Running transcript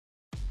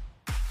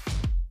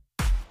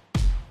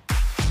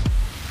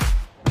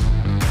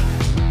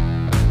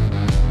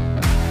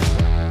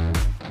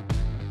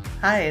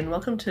Hi, and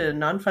welcome to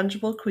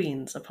Non-Fungible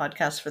Queens, a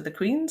podcast for the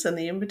queens and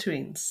the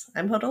in-betweens.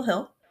 I'm Huddle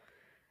Hill.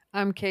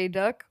 I'm Kay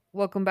Duck.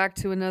 Welcome back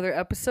to another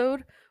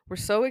episode. We're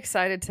so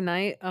excited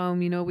tonight.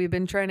 We've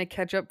been trying to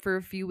catch up for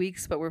a few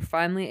weeks, but we're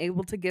finally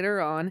able to get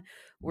her on.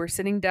 We're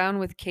sitting down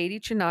with Katie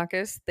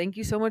Chonacas. Thank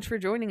you so much for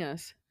joining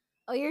us.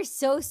 Oh, you're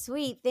so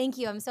sweet. Thank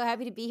you. I'm so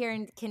happy to be here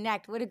and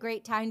connect. What a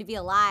great time to be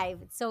alive.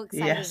 It's so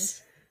exciting.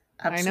 Yes,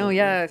 I know, absolutely.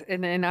 yeah,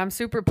 and I'm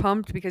super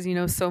pumped because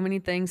so many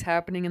things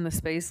happening in the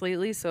space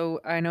lately. So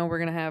I know we're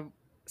gonna have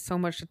so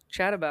much to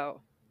chat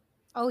about.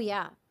 Oh,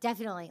 yeah,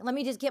 definitely. Let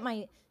me just get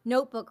my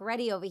notebook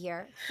ready over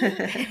here.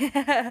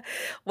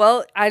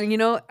 Well, I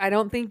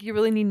don't think you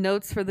really need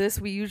notes for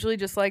this. We usually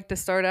just like to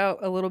start out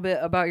a little bit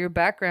about your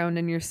background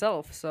and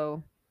yourself.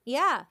 So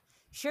Yeah,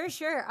 sure,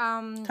 sure.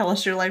 Tell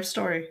us your life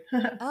story.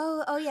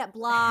 Oh yeah,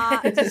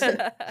 blah. Just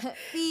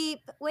beep.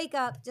 Wake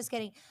up. Just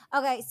kidding.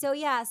 Okay, so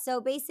yeah,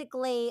 so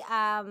basically,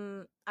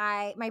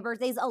 I my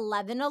birthday's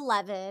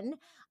 11/11.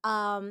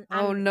 Oh,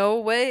 I'm no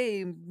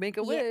way. Make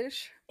a Yeah,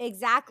 wish.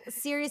 exactly.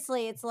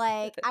 Seriously, it's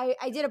like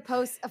I did a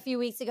post a few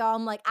weeks ago.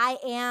 I'm like, I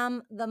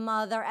am the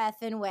mother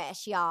effing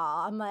wish,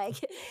 y'all. I'm like,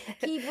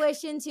 keep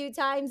wishing 2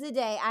 times a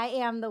day. I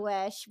am the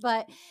wish.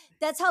 But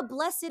that's how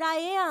blessed I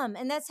am.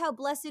 And that's how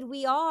blessed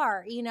we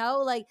are,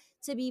 like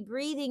to be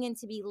breathing and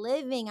to be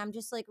living. I'm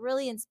just like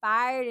really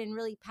inspired and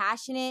really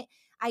passionate.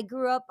 I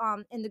grew up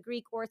in the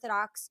Greek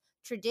Orthodox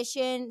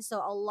tradition.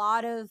 So a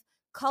lot of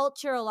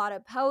culture, a lot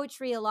of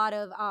poetry, a lot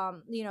of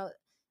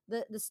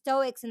the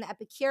Stoics and the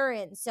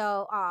Epicureans.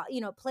 So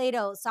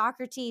Plato,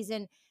 Socrates,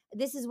 and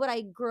this is what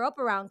I grew up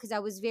around because I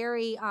was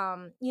very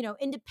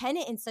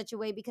independent in such a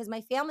way because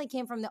my family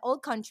came from the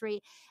old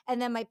country,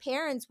 and then my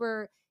parents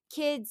were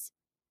kids,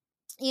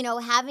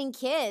 having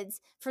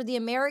kids for the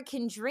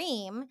American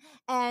dream.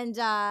 And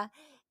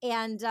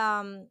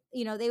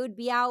they would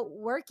be out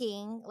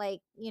working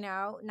like,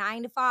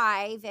 9 to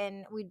 5,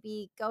 and we'd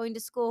be going to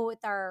school with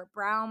our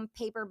brown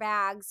paper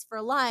bags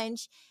for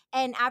lunch.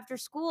 And after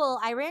school,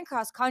 I ran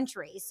cross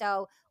country.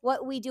 So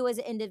what we do as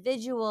an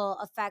individual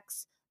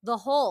affects the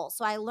whole.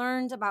 So I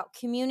learned about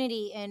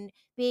community and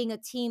being a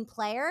team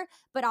player,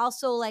 but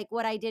also like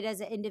what I did as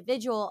an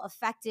individual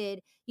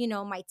affected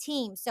my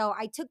team. So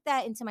I took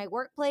that into my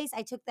workplace.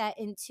 I took that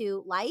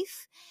into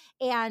life.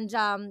 And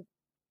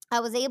I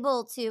was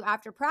able to,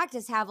 after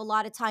practice, have a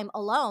lot of time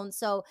alone.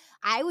 So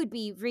I would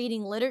be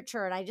reading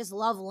literature, and I just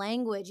love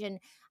language. And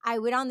I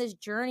went on this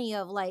journey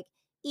of like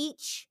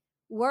each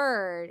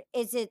word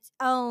is its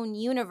own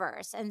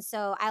universe. And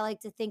so I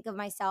like to think of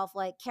myself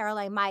like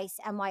Caroline Myss,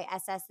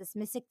 Myss, this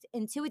mystic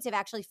intuitive,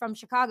 actually from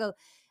Chicago,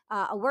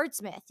 a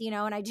wordsmith,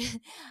 and I just,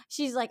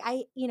 she's like,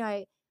 I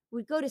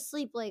would go to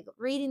sleep like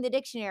reading the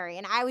dictionary.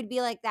 And I would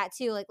be like that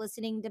too, like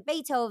listening to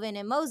Beethoven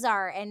and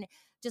Mozart and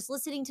just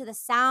listening to the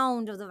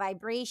sound of the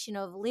vibration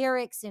of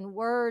lyrics and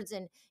words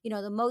and the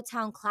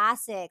Motown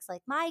classics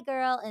like My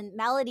Girl and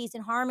melodies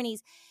and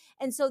harmonies.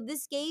 And so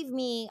this gave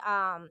me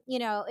an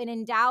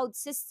endowed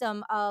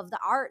system of the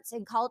arts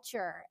and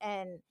culture,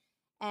 and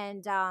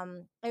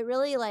it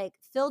really like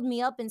filled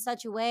me up in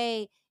such a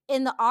way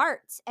in the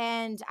arts.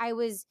 And I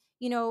was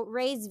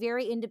raised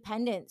very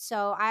independent,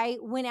 so I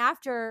went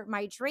after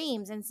my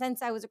dreams. And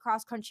since I was a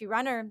cross country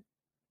runner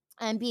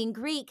and being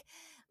Greek,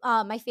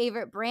 my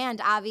favorite brand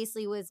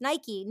obviously was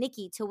Nike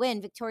to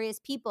win, victorious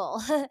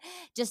people,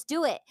 just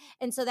do it.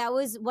 And so that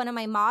was one of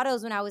my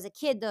mottos when I was a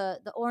kid, the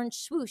orange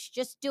swoosh,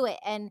 just do it.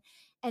 And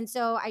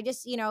so I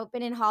just,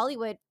 been in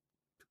Hollywood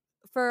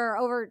for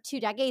over 2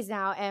 decades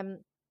now, and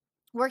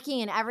working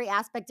in every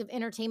aspect of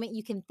entertainment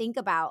you can think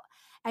about,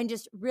 and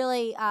just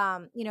really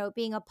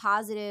being a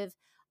positive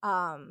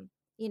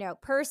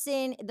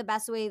person the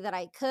best way that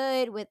I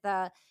could, with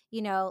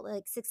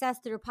like success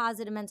through a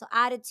positive mental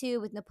attitude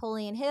with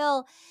Napoleon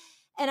Hill.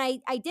 And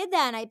I did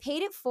that, and I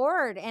paid it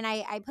forward, and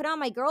I put on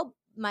my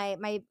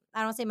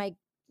I don't say my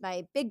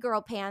big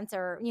girl pants,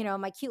 or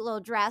my cute little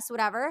dress,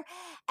 whatever.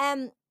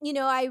 And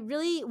I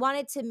really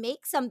wanted to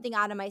make something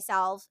out of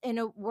myself in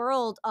a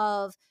world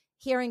of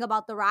hearing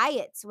about the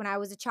riots when I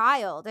was a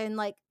child, and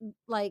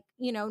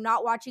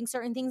not watching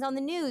certain things on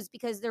the news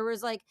because there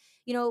was like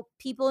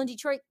people in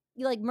Detroit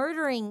like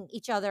murdering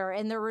each other,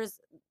 and there was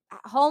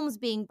homes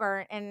being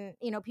burnt, and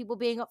people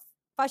being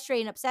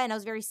frustrated and upset, and I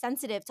was very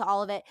sensitive to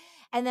all of it.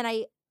 And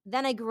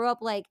then I grew up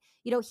like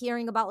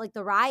hearing about like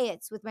the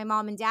riots with my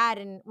mom and dad,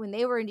 and when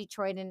they were in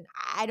Detroit, and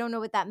I don't know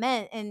what that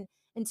meant, and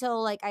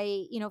until like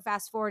I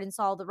fast forward and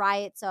saw the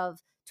riots of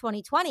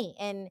 2020.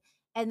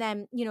 And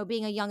then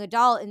being a young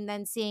adult, and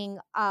then seeing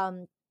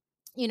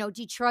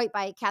Detroit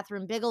by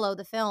Catherine Bigelow,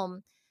 the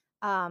film,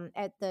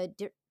 at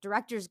the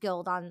Directors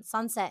Guild on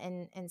Sunset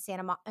in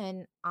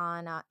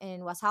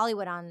in West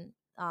Hollywood on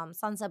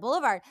Sunset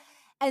Boulevard.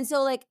 And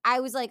so like I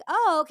was like,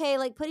 oh, okay,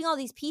 like putting all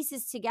these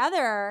pieces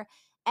together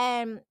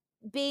and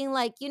being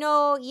like,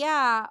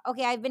 yeah,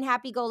 okay, I've been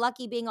happy go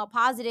lucky being all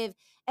positive,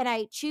 and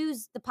I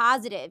choose the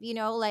positive.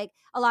 Like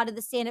a lot of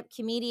the stand up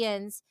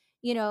comedians,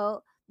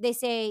 they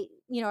say,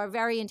 are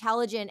very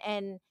intelligent,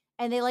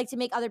 and they like to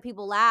make other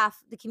people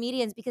laugh, the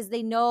comedians, because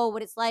they know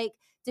what it's like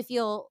to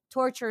feel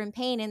torture and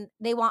pain, and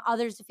they want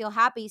others to feel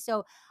happy.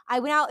 So I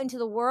went out into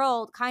the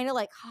world kind of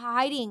like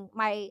hiding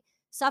my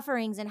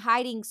sufferings and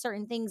hiding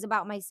certain things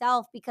about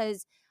myself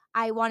because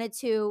I wanted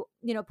to,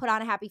 put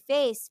on a happy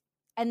face.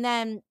 And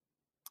then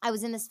I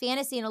was in this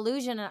fantasy and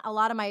illusion. And a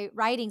lot of my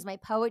writings, my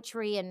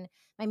poetry and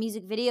my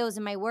music videos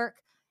and my work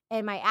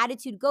and my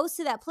attitude goes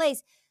to that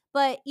place.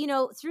 But,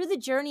 through the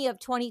journey of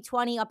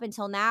 2020 up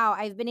until now,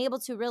 I've been able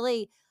to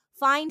really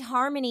find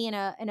harmony in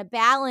a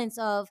balance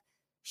of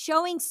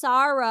showing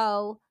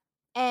sorrow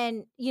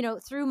and,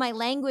 through my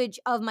language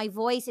of my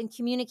voice and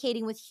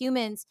communicating with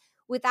humans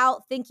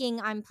without thinking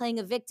I'm playing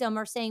a victim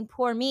or saying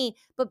poor me,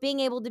 but being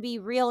able to be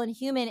real and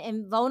human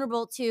and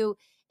vulnerable to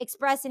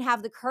express and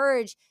have the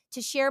courage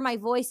to share my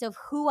voice of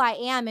who I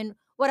am and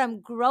what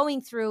I'm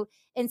growing through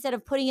instead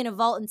of putting in a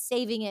vault and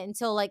saving it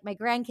until like my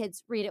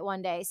grandkids read it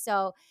one day.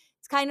 So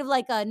it's kind of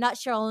like a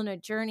nutshell and a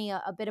journey,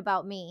 a bit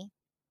about me.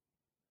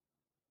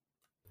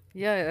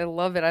 Yeah, I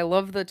love it. I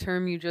love the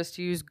term you just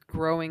used,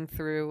 growing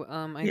through.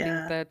 I think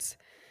Yeah.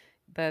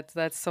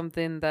 that's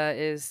something that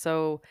is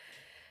so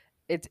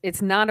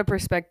it's not a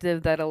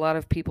perspective that a lot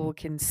of people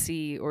can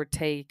see or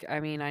take.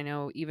 I mean, I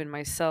know even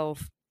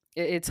myself,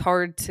 it's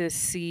hard to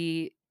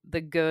see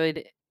the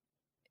good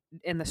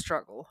in the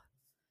struggle.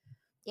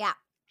 Yeah,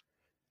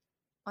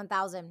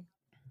 1000.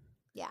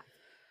 Yeah, yeah.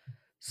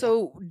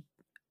 So,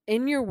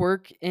 in your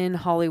work in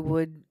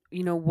Hollywood,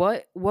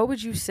 what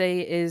would you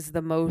say is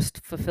the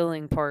most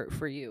fulfilling part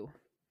for you?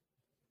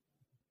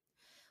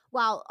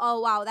 Wow.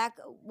 Oh, wow.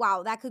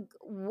 Wow. That could,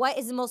 what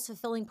is the most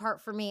fulfilling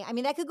part for me? I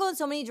mean, that could go in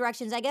so many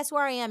directions. I guess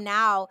where I am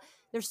now,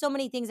 there's so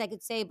many things I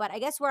could say, but I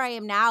guess where I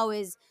am now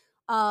is,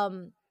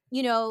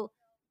 you know,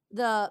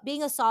 the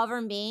being a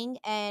sovereign being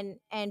and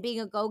being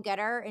a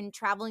go-getter and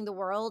traveling the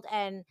world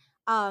and,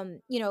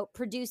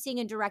 producing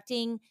and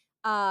directing,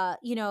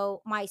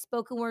 my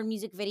spoken word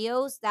music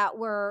videos that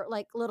were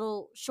like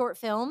little short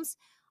films.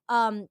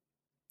 Um,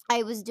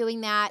 I was doing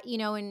that,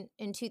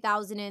 in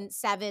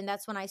 2007.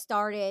 That's when I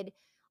started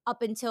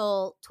up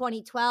until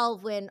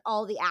 2012 when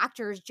all the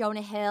actors,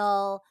 Jonah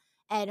Hill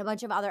and a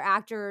bunch of other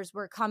actors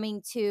were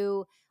coming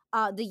to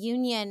the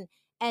union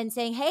and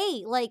saying,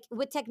 "Hey, like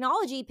with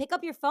technology, pick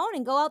up your phone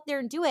and go out there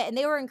and do it." And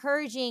they were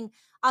encouraging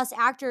us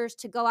actors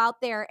to go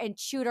out there and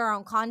shoot our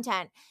own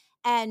content.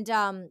 And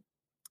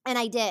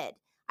I did.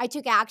 I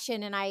took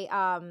action and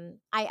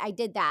I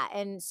did that.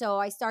 And so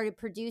I started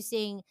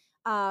producing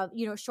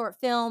short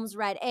films,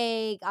 Red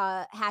Egg,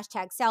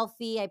 hashtag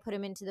selfie. I put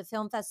them into the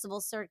film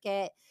festival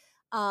circuit.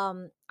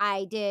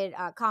 I did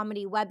a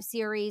comedy web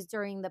series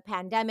during the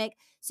pandemic.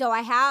 So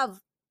I have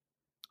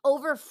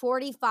over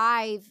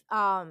 45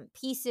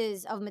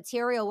 pieces of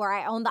material where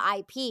I own the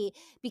IP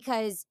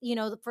because,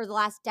 for the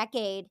last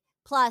decade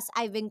plus,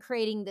 I've been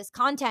creating this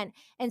content.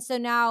 And so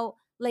now,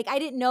 like, I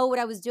didn't know what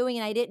I was doing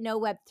and I didn't know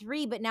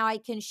Web3, but now I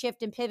can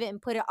shift and pivot and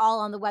put it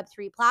all on the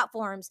Web3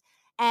 platforms.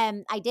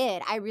 And I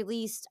did. I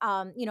released,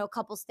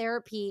 couples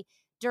therapy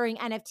during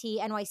NFT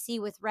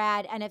NYC with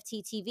Rad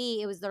NFT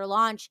TV. It was their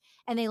launch,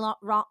 and they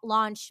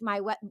launched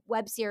my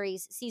web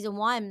series season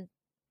one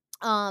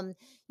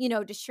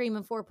to stream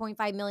in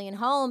 4.5 million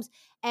homes,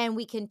 and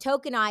we can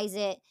tokenize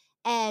it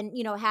and,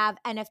 have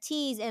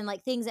NFTs and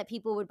like things that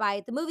people would buy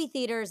at the movie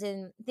theaters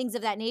and things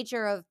of that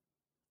nature of,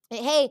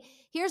 hey,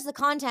 here's the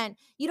content.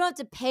 You don't have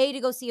to pay to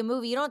go see a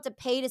movie. You don't have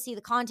to pay to see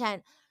the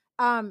content.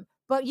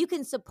 But you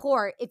can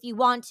support if you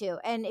want to.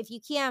 And if you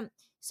can't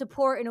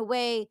support in a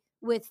way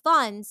with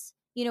funds,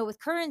 with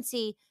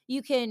currency,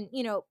 you can,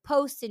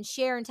 post and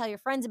share and tell your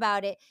friends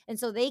about it. And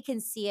so they can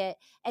see it.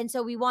 And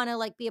so we want to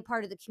like be a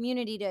part of the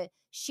community to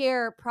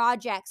share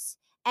projects.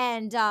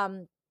 And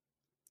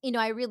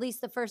I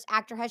released the first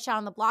actor headshot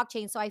on the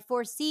blockchain. So I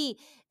foresee,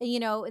 in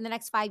the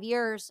next 5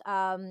 years,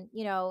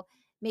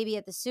 maybe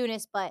at the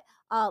soonest, but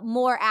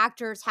more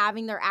actors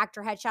having their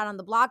actor headshot on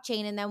the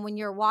blockchain. And then when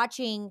you're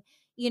watching,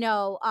 you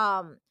know,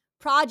 um,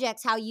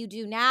 projects how you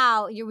do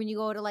now, when you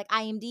go to like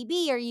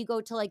IMDb or you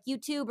go to like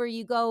YouTube or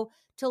you go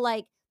to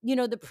like,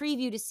 the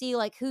preview to see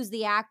like who's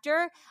the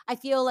actor, I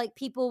feel like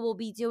people will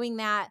be doing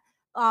that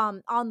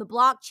on the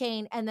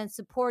blockchain and then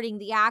supporting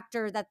the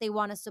actor that they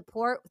want to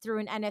support through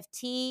an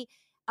NFT,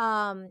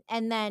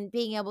 and then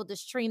being able to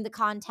stream the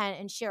content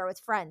and share with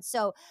friends.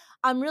 So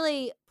I'm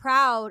really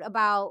proud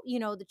about,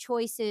 the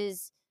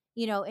choices,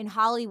 in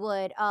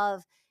Hollywood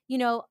of,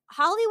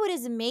 Hollywood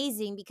is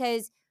amazing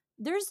because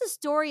there's the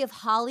story of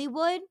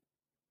Hollywood.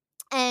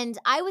 And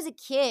I was a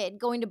kid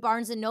going to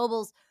Barnes and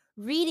Nobles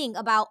reading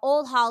about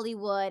old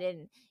Hollywood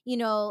and,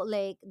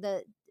 like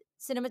the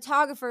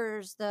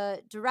cinematographers,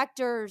 the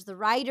directors, the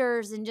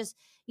writers, and just,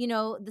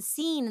 the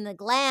scene and the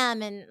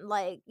glam and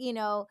like,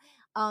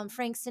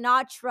 Frank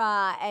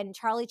Sinatra and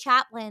Charlie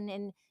Chaplin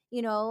and,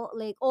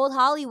 like old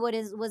Hollywood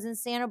was in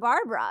Santa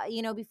Barbara,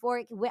 before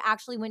it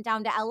actually went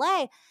down to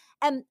LA.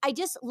 And I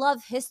just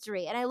love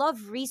history and I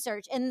love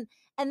research. And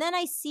then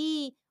I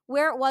see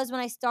where it was when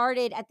I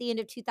started at the end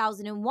of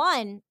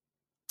 2001.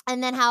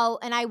 and then how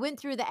and I went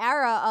through the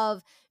era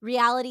of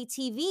reality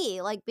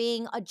TV like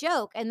being a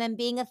joke and then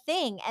being a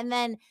thing and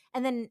then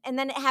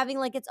having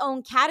like its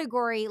own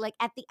category like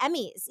at the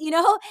Emmys,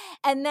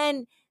 and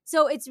then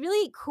so it's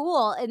really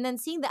cool and then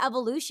seeing the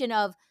evolution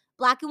of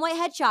black and white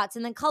headshots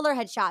and then color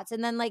headshots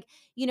and then like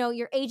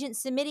your agent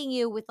submitting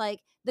you with like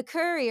the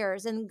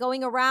couriers and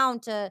going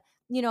around to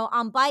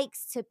on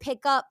bikes to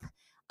pick up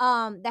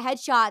the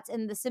headshots,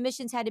 and the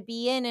submissions had to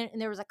be in,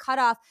 and there was a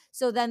cutoff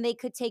so then they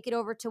could take it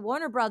over to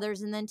Warner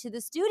Brothers and then to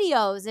the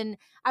studios. And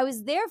I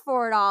was there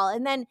for it all.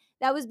 And then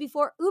that was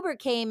before Uber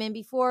came and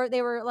before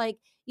they were like,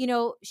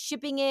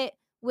 shipping it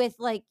with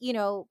like,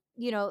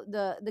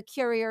 the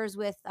couriers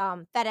with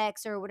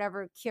FedEx or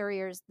whatever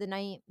couriers,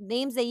 the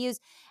names they use.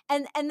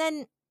 And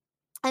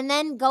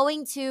then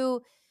going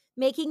to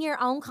making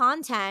your own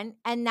content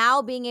and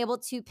now being able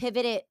to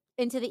pivot it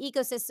into the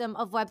ecosystem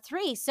of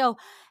web3. So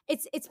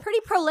it's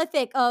pretty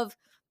prolific of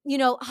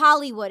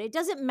Hollywood. It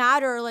doesn't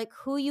matter like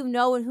who you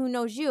know and who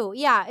knows you.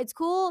 Yeah, it's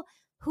cool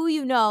who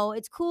you know,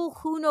 it's cool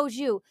who knows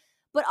you,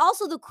 but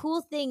also the cool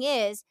thing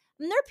is,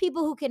 there are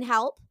people who can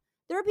help.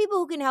 There are people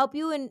who can help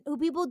you and who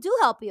people do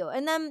help you,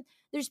 and then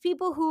there's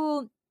people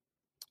who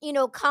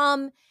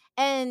come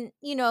and,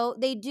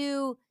 they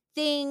do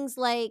things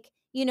like,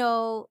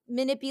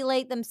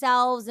 manipulate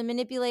themselves and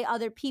manipulate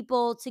other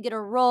people to get a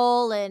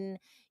role. And,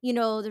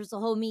 there's the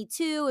whole Me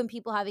Too and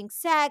people having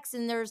sex.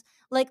 And there's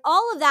like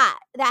all of that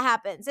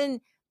happens.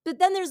 But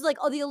then there's like,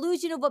 the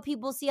illusion of what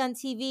people see on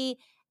TV.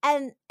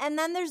 And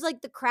then there's like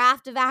the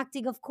craft of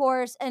acting, of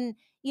course. And,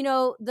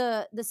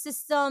 the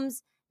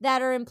systems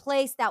that are in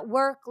place that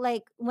work.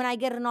 Like when I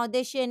get an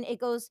audition, it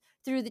goes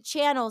through the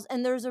channels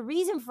and there's a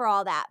reason for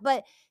all that.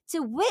 But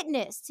to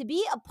witness, to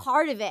be a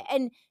part of it,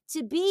 and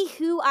to be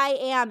who I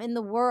am in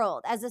the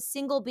world as a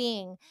single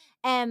being,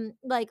 and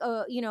like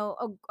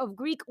of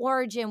Greek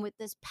origin with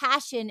this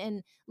passion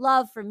and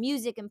love for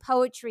music and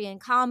poetry and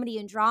comedy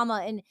and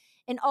drama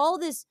and all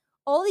these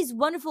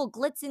wonderful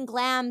glitz and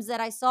glams that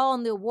I saw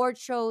on the award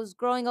shows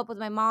growing up with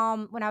my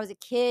mom when I was a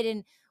kid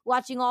and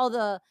watching all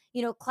the,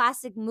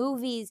 classic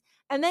movies,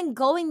 and then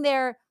going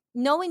there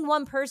knowing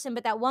one person,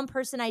 but that one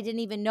person I didn't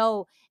even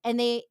know, and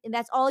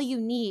that's all you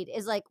need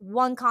is like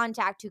one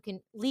contact who can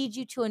lead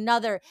you to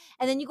another,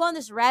 and then you go on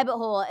this rabbit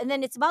hole, and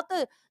then it's about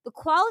the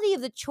quality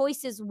of the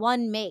choices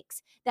one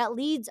makes that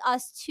leads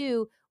us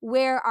to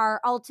where our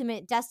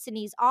ultimate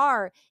destinies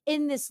are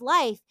in this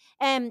life.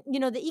 And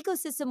the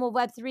ecosystem of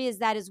web3 is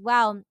that as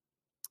well,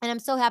 and I'm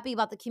so happy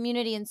about the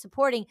community and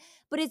supporting,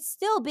 but it's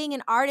still being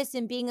an artist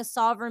and being a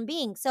sovereign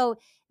being. So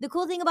the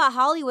cool thing about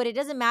Hollywood, it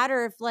doesn't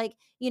matter if like,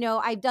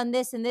 I've done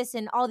this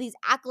and all these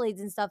accolades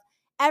and stuff.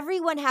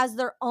 Everyone has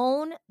their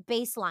own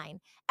baseline.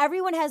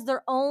 Everyone has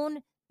their own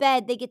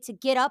bed they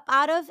get up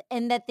out of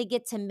and that they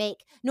get to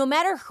make. No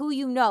matter who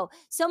you know,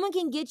 someone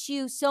can get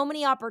you so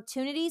many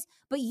opportunities,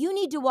 but you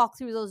need to walk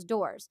through those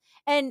doors.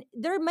 And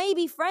there may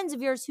be friends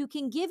of yours who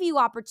can give you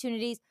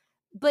opportunities,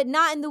 but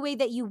not in the way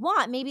that you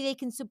want. Maybe they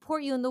can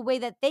support you in the way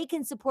that they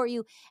can support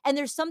you. And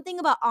there's something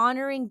about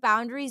honoring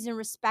boundaries and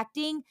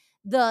respecting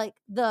the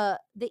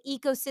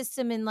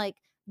ecosystem and like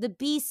the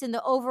beast and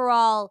the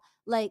overall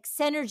like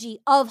synergy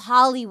of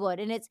Hollywood.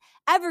 And it's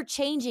ever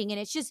changing, and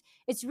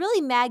it's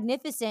really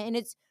magnificent, and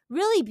it's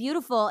really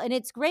beautiful, and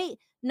it's great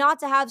not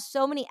to have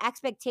so many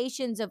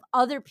expectations of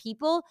other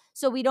people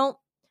so we don't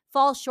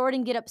fall short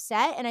and get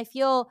upset. And I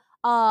feel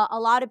a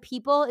lot of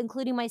people,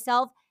 including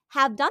myself,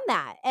 have done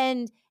that.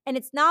 And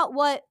it's not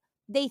what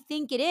they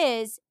think it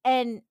is,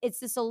 and it's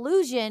this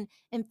illusion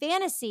and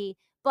fantasy,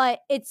 but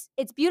it's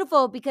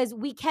beautiful because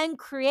we can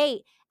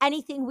create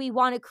anything we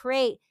want to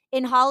create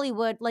in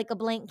Hollywood like a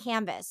blank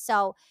canvas.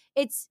 So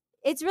it's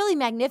really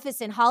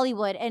magnificent,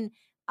 Hollywood. And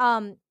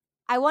um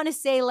I want to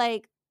say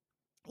like,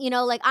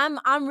 like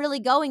I'm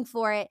really going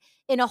for it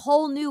in a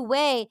whole new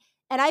way,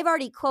 and I've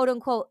already quote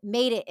unquote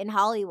made it in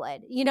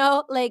Hollywood,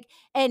 like,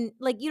 and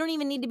like you don't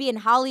even need to be in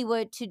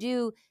Hollywood to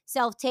do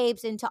self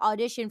tapes and to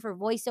audition for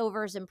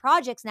voiceovers and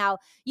projects. Now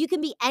you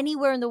can be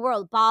anywhere in the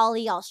world,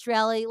 Bali,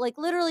 Australia, like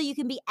literally you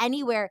can be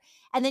anywhere,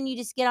 and then you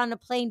just get on a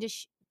plane to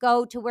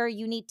go to where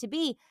you need to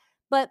be.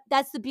 But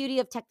that's the beauty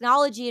of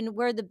technology and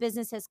where the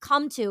business has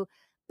come to.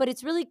 But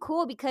it's really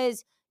cool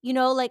because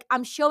like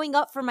I'm showing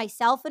up for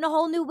myself in a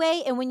whole new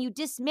way. And when you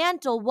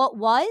dismantle what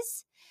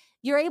was,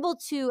 you're able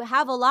to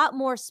have a lot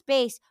more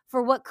space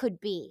for what could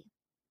be.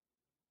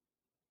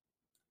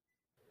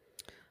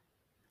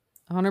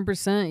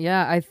 100%.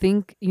 Yeah, I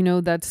think,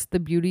 that's the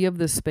beauty of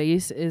the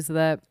space, is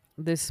that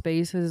this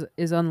space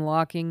is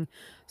unlocking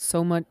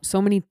so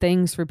many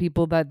things for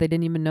people that they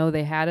didn't even know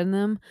they had in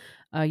them.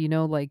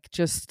 Like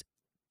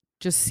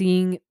just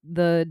seeing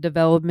the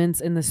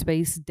developments in the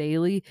space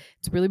daily,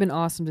 it's really been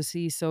awesome to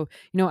see. So,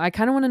 I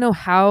kind of want to know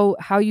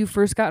how you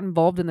first got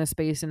involved in this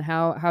space and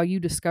how you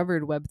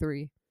discovered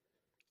Web3.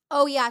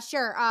 Oh yeah,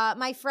 sure.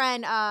 My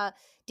friend,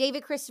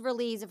 David Christopher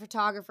Lee is a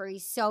photographer.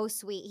 He's so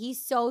sweet.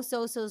 He's so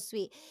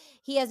sweet.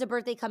 He has a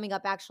birthday coming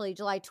up actually,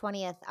 July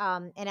 20th,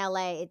 in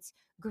LA. It's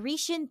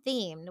Grecian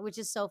themed, which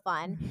is so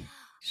fun.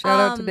 Shout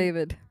out to Um,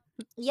 David.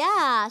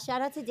 yeah,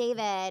 shout out to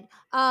David.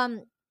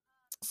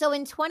 So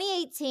in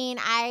 2018,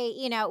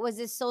 I, was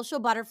this social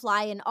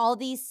butterfly in all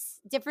these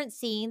different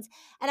scenes.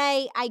 And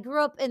I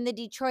grew up in the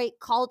Detroit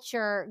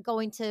culture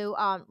going to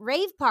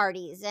rave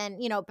parties. And,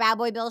 Bad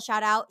Boy Bill,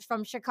 shout out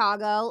from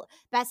Chicago,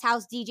 best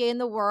house DJ in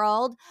the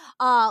world.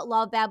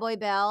 Love Bad Boy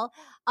Bill.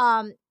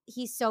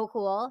 He's so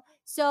cool.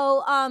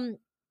 So,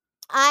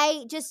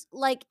 I just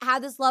like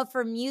had this love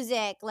for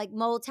music, like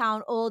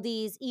Motown,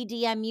 oldies,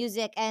 EDM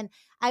music. And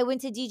I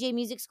went to DJ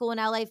music school in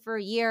LA for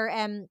a year.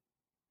 And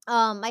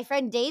my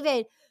friend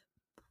David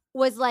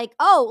was like,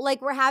 "Oh,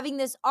 like we're having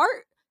this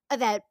art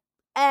event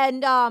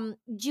and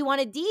do you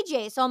want to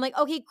DJ?" So I'm like,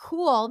 "Okay,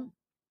 cool."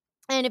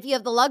 And if you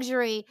have the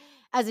luxury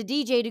as a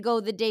DJ to go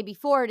the day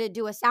before to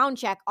do a sound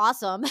check,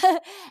 awesome.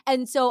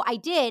 And so I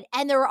did.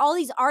 And there were all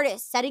these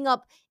artists setting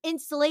up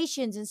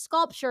installations and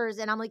sculptures.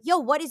 And I'm like, yo,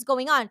 what is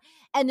going on?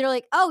 And they're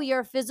like, oh, you're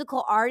a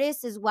physical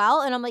artist as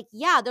well. And I'm like,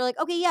 yeah. They're like,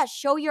 okay, yeah,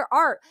 show your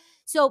art.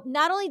 So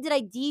not only did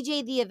I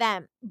DJ the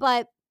event,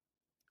 but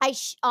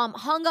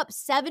hung up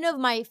 7 of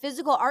my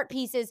physical art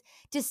pieces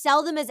to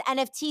sell them as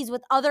NFTs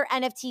with other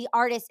NFT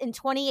artists in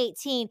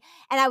 2018,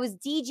 and I was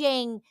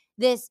DJing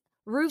this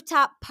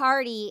rooftop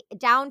party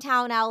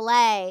downtown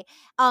LA,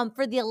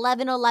 for the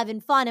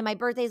 11/11 fund, and my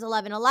birthday's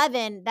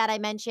 11/11 that I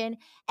mentioned,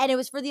 and it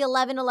was for the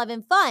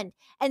 11/11 fund,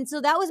 and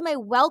so that was my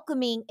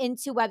welcoming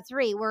into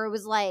Web3, where it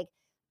was like,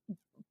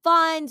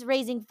 funds,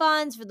 raising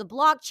funds for the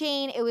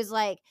blockchain. It was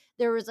like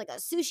there was like a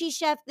sushi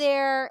chef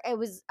there. It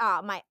was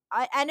my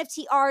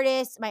NFT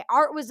artist. My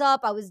art was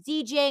up. I was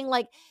DJing.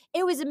 Like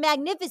it was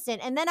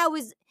magnificent. And then I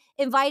was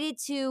invited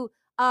to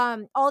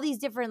all these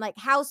different like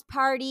house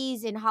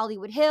parties in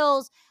Hollywood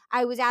Hills.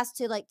 I was asked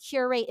to like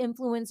curate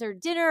influencer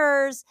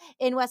dinners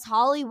in West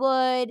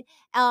Hollywood.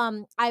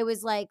 I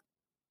was like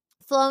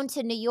flown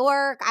to New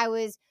York. I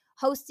was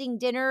hosting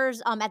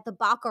dinners at the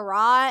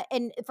Baccarat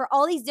and for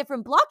all these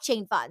different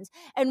blockchain funds.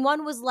 And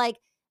one was like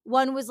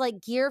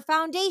Gear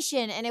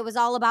Foundation, and it was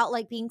all about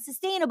like being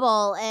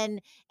sustainable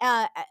and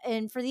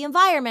for the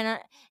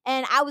environment.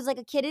 And I was like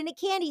a kid in a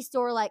candy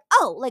store, like,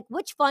 oh, like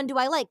which fund do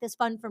I like? This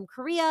fund from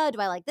Korea? Do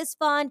I like this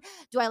fund?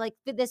 Do I like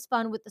this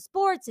fund with the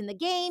sports and the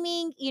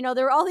gaming?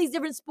 There were all these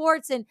different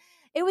sports, and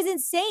it was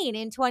insane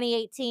in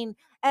 2018.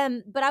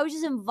 But I was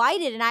just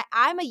invited, and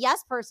I'm a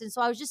yes person.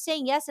 So I was just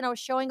saying yes, and I was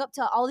showing up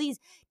to all these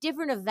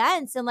different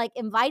events and like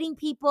inviting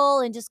people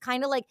and just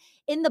kind of like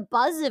in the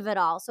buzz of it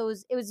all. So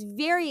it was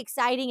very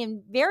exciting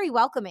and very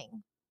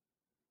welcoming.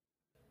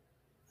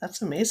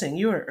 That's amazing.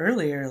 You were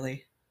early,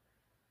 early.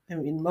 I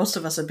mean, most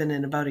of us have been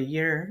in about a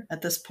year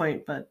at this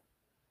point, but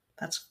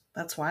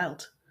that's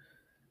wild.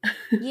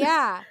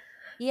 Yeah.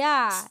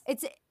 Yeah.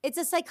 It's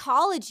a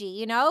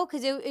psychology,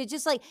 because it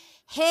just like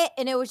hit,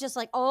 and it was just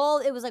like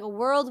it was like a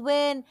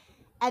whirlwind.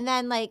 And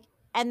then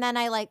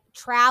I like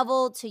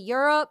traveled to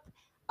Europe.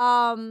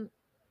 Um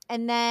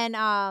and then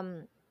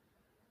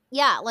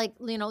yeah, like,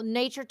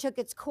 nature took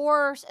its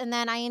course, and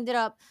then I ended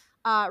up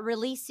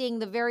releasing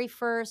the very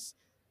first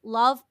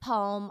love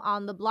poem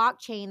on the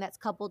blockchain that's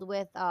coupled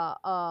with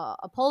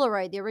a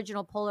Polaroid, the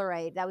original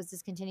Polaroid that was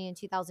discontinued in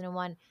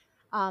 2001.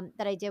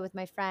 That I did with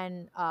my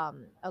friend,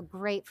 a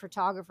great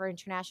photographer,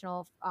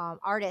 international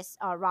artist,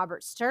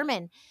 Robert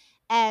Sturman.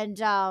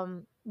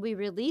 And we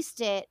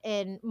released it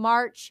in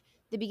March,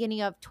 the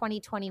beginning of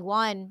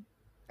 2021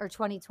 or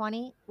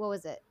 2020. What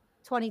was it?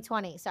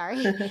 2020,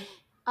 sorry.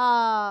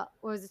 What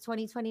was it,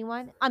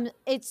 2021?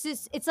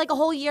 It's like a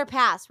whole year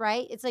passed,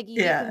 right? It's like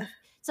Yeah.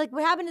 it's like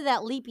what happened to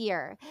that leap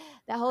year,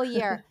 that whole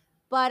year.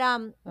 But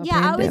A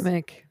yeah,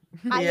 pandemic.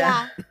 Yeah.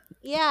 yeah,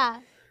 yeah.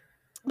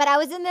 But I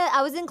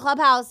was in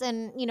Clubhouse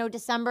in,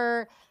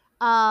 December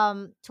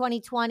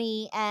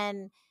 2020,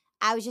 and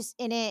I was just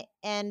in it,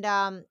 and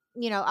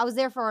I was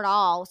there for it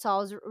all. So I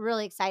was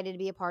really excited to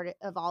be a part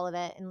of all of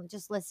it and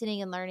just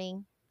listening and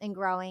learning and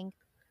growing.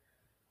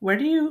 Where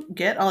do you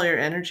get all your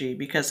energy?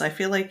 Because I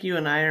feel like you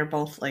and I are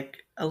both like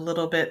a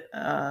little bit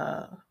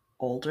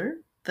older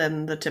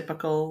than the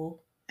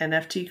typical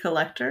NFT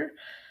collector,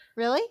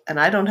 Really? and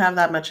I don't have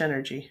that much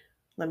energy,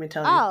 let me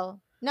tell you. Oh,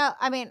 no,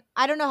 I mean,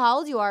 I don't know how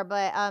old you are,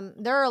 but,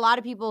 there are a lot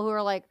of people who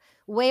are, like,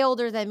 way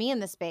older than me in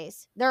the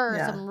space. There are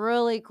Yeah. some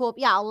really cool,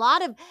 yeah, a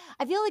lot of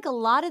I feel like a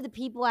lot of the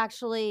people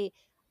actually,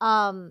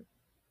 um,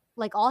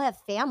 like, all have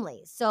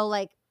families. So,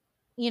 like,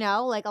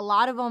 like, a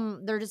lot of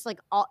them, they're just, like,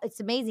 all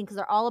it's amazing because 'cause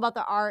they're all about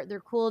the art, they're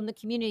cool in the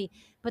community,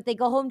 but they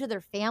go home to their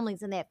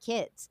families and they have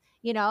kids,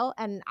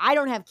 and I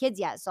don't have kids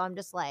yet, so I'm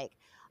just like,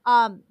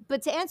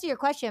 but to answer your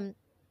question,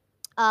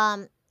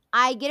 um,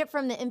 I get it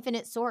from the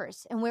infinite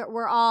source, and we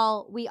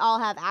all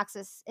have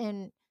access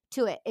in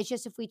to it. It's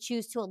just if we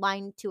choose to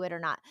align to it or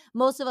not.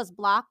 Most of us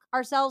block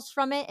ourselves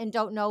from it and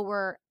don't know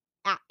we're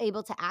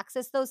able to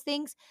access those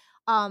things.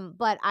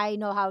 But I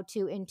know how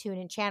to in tune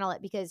and channel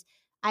it because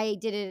I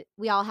did it.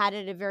 We all had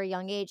it at a very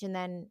young age, and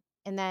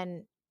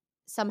then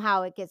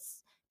somehow it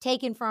gets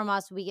taken from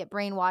us. We get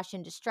brainwashed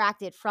and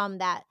distracted from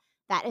that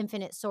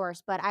infinite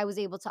source. But I was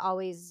able to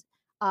always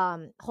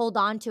hold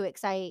on to it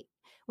because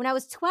when I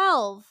was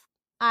 12,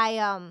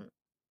 I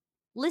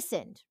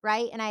listened,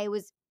 right? And I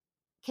was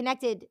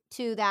connected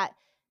to that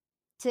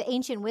to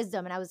ancient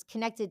wisdom, and I was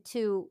connected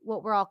to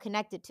what we're all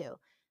connected to.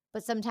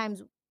 But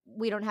sometimes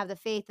we don't have the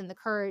faith and the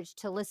courage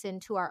to listen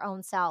to our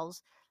own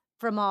selves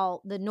from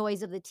all the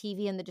noise of the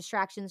TV and the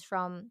distractions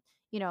from,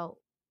 you know,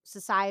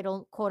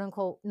 societal quote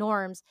unquote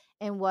norms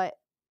and what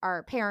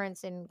our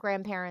parents and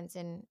grandparents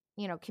and,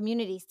 you know,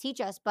 communities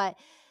teach us. But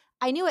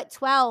I knew at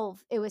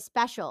 12 it was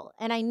special,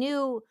 and I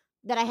knew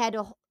that I had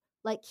to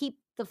like keep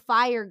the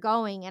fire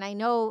going. And I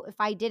know if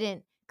I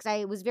didn't, because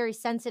I was very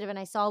sensitive and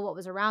I saw what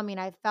was around me,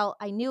 and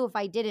I knew if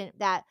I didn't,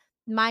 that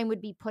mine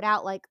would be put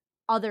out like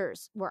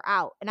others were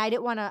out. And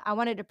I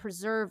wanted to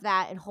preserve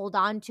that and hold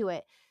on to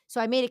it. So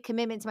I made a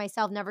commitment to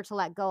myself never to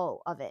let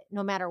go of it,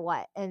 no matter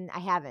what. And I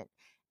haven't,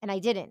 and I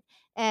didn't.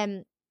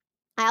 And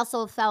I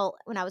also felt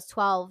when I was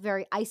 12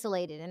 very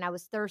isolated, and I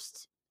was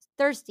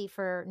thirsty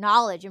for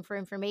knowledge and for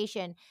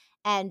information.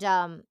 And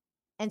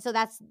so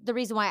that's the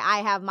reason why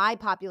I have my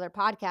popular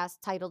podcast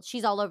titled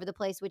She's All Over the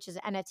Place, which is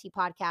an NFT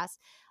podcast.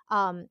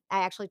 I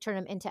actually turn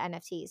them into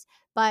NFTs.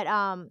 But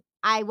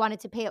I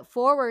wanted to pay it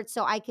forward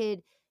so I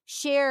could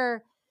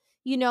share,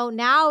 you know,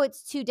 now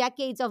it's 2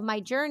 decades of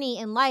my journey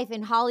in life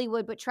in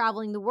Hollywood but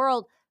traveling the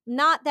world.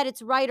 Not that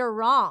it's right or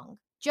wrong,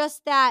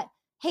 just that,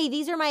 hey,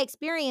 these are my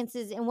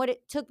experiences, and what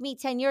it took me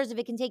 10 years, if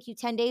it can take you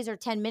 10 days or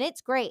 10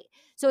 minutes, great.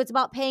 So it's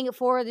about paying it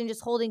forward and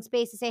just holding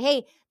space to say,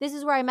 hey, this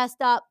is where I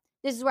messed up.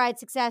 This is where I had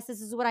success. This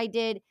is what I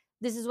did.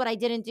 This is what I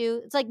didn't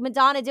do. It's like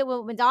Madonna did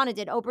what Madonna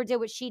did. Oprah did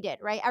what she did,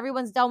 right?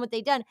 Everyone's done what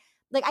they done.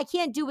 Like, I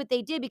can't do what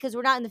they did because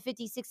we're not in the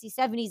 50s, 60s,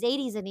 70s,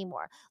 80s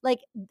anymore. Like,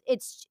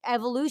 it's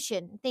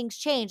evolution. Things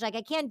change. Like,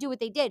 I can't do what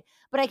they did,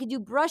 but I can do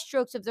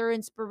brushstrokes of their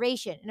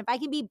inspiration. And if I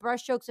can be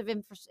brushstrokes of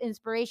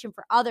inspiration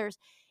for others,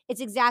 it's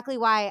exactly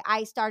why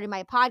I started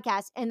my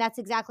podcast. And that's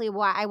exactly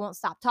why I won't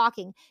stop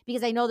talking,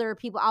 because I know there are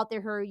people out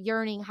there who are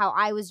yearning how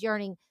I was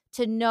yearning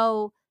to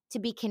know, to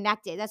be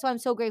connected. That's why I'm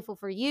so grateful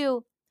for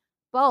you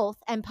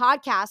both, and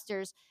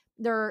podcasters.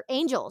 They're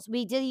angels.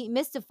 We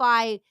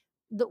demystify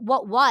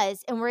what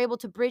was, and we're able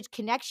to bridge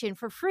connection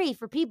for free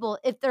for people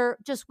if they're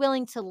just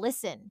willing to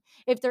listen.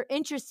 If they're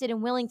interested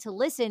and willing to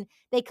listen,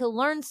 they could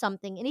learn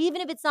something. And even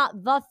if it's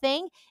not the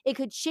thing, it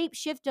could shape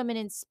shift them and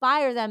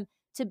inspire them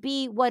to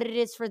be what it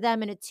is for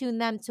them and attune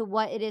them to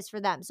what it is for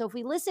them. So if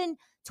we listen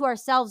to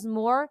ourselves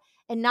more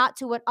and not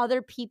to what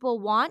other people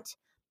want,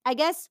 I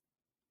guess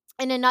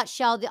in a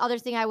nutshell, the other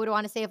thing I would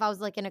want to say if I was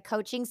like in a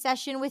coaching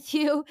session with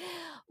you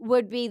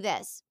would be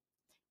this.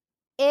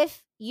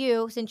 If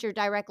you, since you're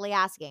directly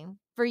asking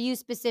for you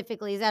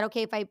specifically, is that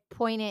okay if I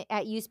point it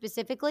at you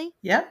specifically?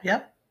 Yep,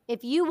 yep.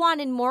 If you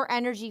wanted more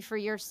energy for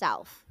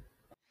yourself,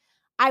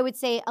 I would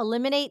say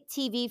eliminate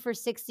TV for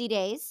 60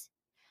 days.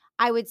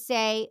 I would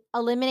say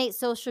eliminate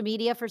social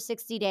media for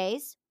 60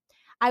 days.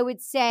 I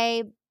would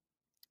say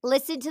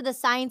listen to The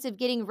Science of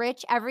Getting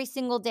Rich every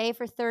single day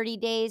for 30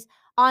 days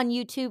on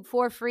YouTube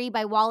for free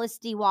by Wallace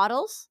D.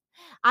 Waddles.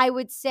 I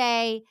would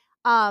say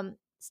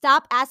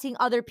stop asking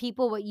other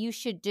people what you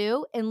should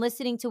do and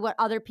listening to what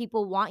other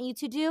people want you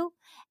to do,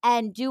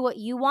 and do what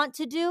you want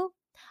to do.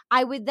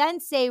 I would then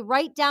say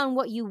write down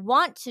what you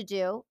want to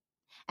do.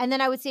 And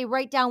then I would say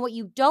write down what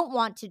you don't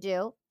want to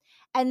do.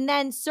 And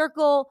then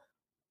circle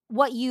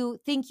what you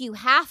think you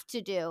have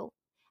to do,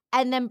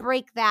 and then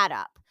break that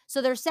up.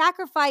 So there's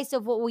sacrifice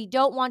of what we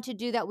don't want to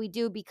do that we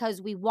do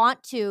because we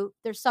want to.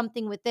 There's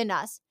something within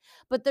us.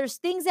 But there's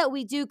things that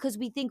we do because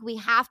we think we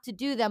have to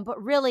do them. But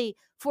really,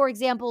 for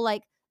example,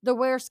 like the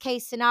worst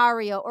case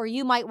scenario, or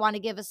you might want to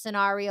give a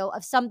scenario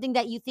of something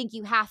that you think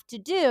you have to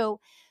do.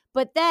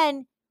 But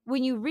then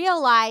when you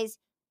realize,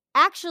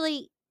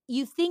 actually,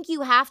 you think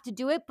you have to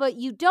do it, but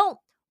you don't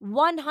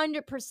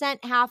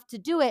 100% have to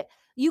do it.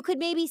 You could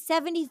maybe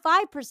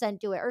 75%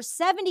 do it, or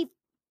 70%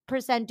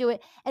 do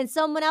it, and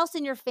someone else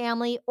in your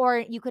family, or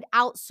you could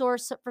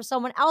outsource for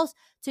someone else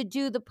to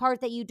do the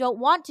part that you don't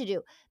want to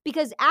do.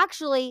 Because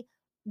actually,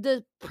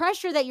 the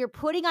pressure that you're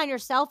putting on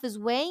yourself is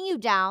weighing you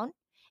down.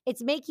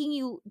 It's making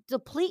you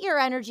deplete your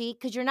energy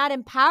because you're not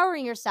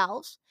empowering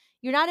yourself.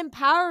 You're not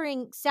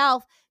empowering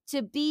self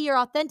to be your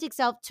authentic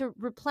self, to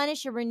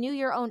replenish and renew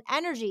your own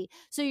energy.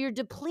 So you're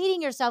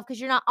depleting yourself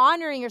because you're not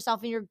honoring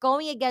yourself, and you're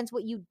going against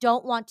what you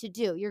don't want to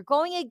do. You're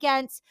going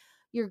against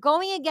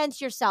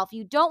yourself.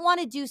 You don't want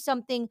to do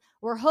something.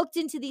 We're hooked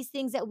into these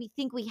things that we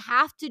think we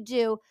have to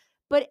do.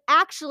 But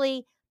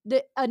actually,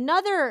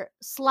 another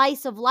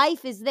slice of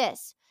life is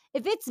this.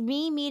 If it's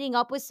me meeting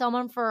up with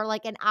someone for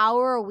like an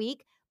hour a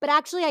week, but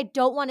actually I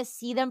don't want to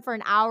see them for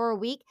an hour a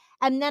week,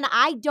 and then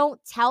I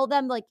don't tell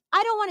them, like,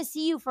 I don't want to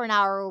see you for an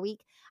hour a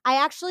week. I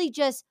actually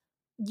just,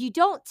 you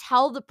don't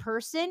tell the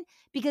person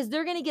because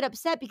they're going to get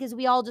upset, because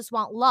we all just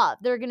want love.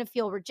 They're going to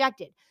feel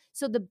rejected.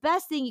 So the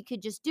best thing you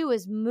could just do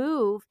is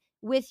move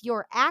with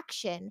your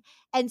action.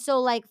 And so,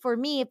 like, for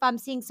me, if I'm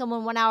seeing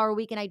someone 1 hour a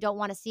week and I don't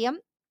want to see them,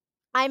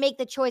 I make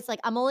the choice, like,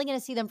 I'm only going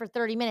to see them for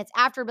 30 minutes.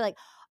 After, be like,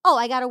 oh,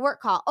 I got a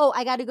work call. Oh,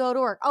 I got to go to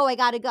work. Oh, I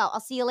got to go. I'll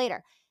see you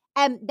later.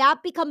 And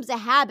that becomes a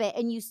habit,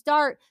 and you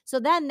start. So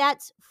then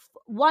that's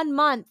 1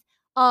 month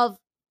of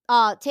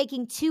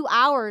taking 2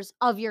 hours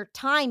of your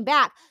time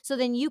back so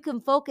then you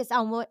can focus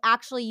on what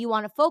actually you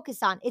want to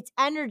focus on. It's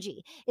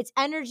energy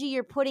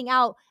you're putting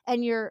out,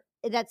 and you're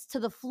that's to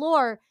the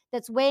floor,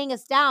 that's weighing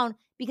us down,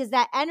 because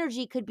that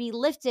energy could be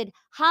lifted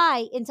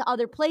high into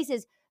other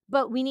places,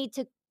 but we need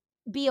to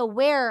be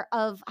aware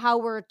of how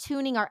we're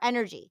tuning our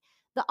energy.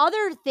 The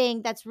other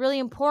thing that's really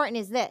important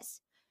is this: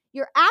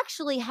 you're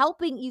actually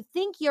helping. You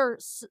think you're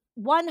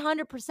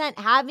 100%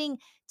 having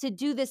to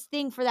do this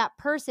thing for that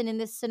person in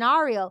this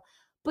scenario,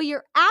 but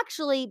you're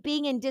actually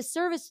being in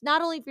disservice,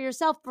 not only for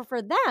yourself but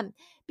for them,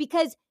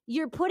 because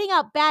you're putting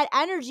out bad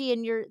energy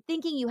and you're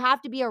thinking you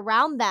have to be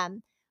around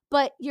them,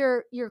 but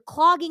you're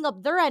clogging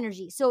up their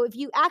energy. So if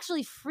you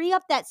actually free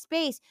up that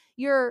space,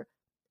 you're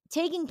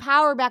taking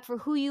power back for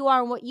who you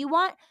are and what you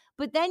want,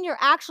 but then you're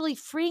actually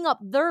freeing up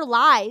their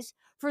lives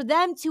for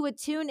them to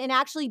attune and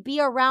actually be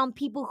around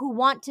people who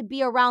want to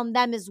be around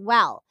them as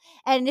well.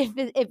 And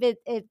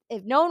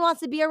if no one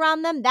wants to be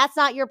around them, that's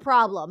not your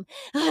problem.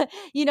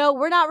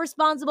 We're not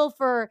responsible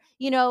for,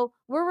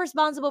 we're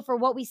responsible for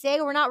what we say.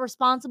 We're not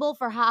responsible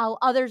for how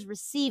others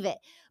receive it.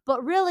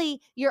 But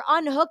really, you're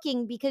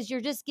unhooking because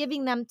you're just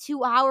giving them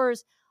 2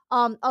 hours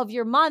of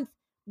your month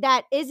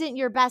that isn't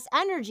your best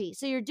energy.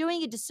 So you're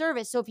doing a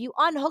disservice. So if you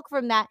unhook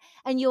from that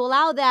and you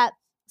allow that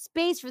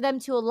space for them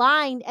to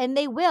align, and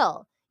they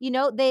will,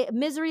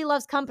 misery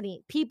loves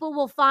company. People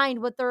will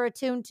find what they're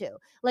attuned to.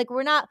 Like,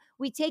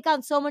 we take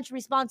on so much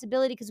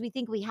responsibility because we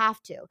think we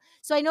have to.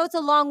 So I know it's a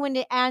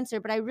long-winded answer,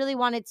 but I really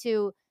wanted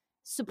to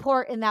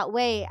support in that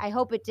way. I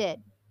hope it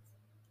did.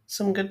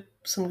 Some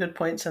good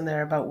points in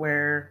there about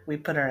where we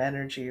put our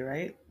energy,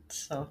 right?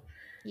 So I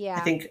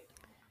Yeah. think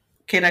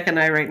Kadak and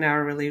I right now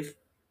are really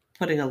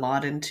putting a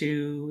lot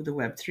into the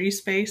Web3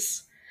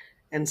 space.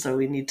 And so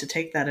we need to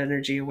take that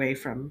energy away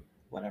from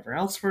whatever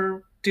else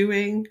we're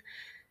doing.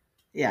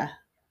 Yeah,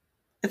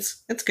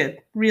 it's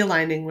good.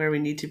 Realigning where we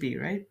need to be,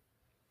 right?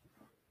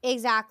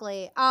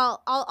 Exactly.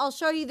 I'll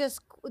show you this.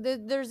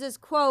 There's this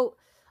quote.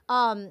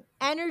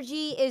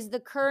 Energy is the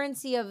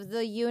currency of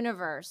the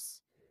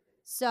universe.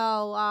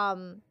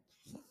 So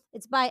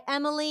it's by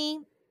Emily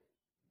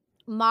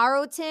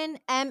Maroutin,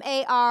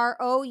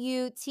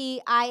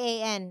 Maroutin.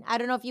 I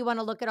don't know if you want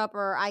to look it up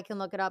or I can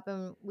look it up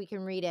and we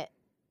can read it.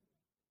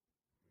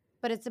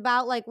 But it's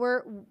about like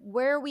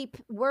where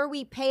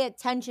we pay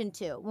attention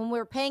to. When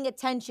we're paying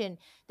attention,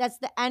 that's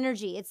the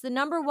energy. It's the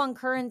number one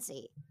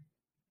currency.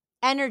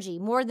 Energy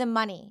more than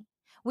money.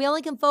 We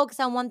only can focus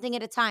on one thing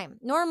at a time.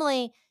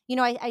 Normally,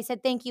 I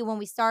said thank you when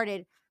we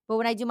started, but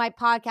when I do my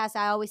podcast,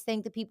 I always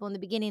thank the people in the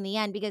beginning and the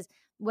end, because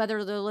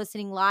whether they're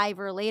listening live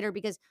or later,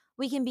 because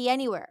we can be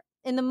anywhere.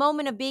 In the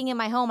moment of being in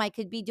my home, I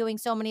could be doing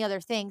so many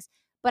other things,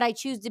 but I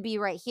choose to be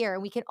right here,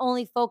 and we can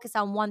only focus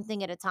on one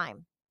thing at a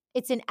time.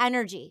 It's an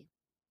energy.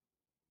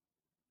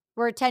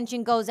 Where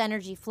attention goes,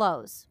 energy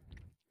flows.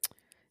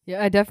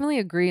 Yeah, I definitely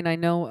agree, and I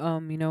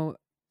know,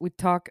 we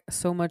talk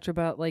so much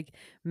about like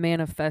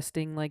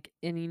manifesting, like,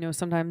 and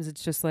sometimes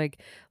it's just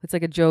like it's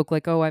like a joke,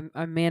 like, oh,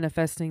 I'm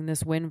manifesting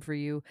this win for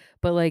you,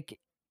 but like,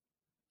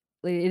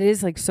 it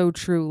is like so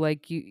true.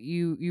 Like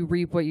you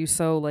reap what you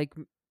sow. Like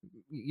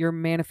your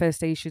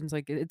manifestations,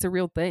 like it's a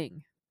real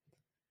thing.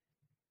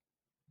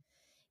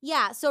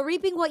 Yeah, so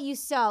reaping what you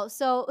sow.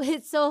 So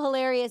it's so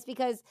hilarious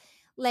because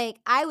like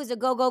I was a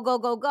go go go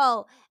go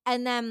go,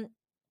 and then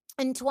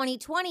in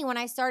 2020 when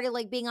I started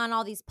like being on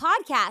all these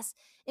podcasts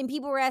and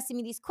people were asking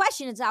me these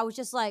questions, I was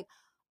just like,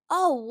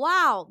 "Oh,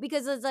 wow."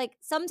 Because it's like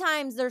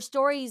sometimes there's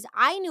stories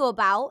I knew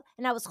about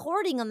and I was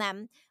hoarding on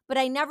them, but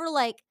I never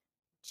like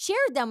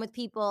shared them with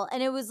people.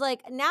 And it was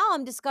like now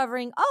I'm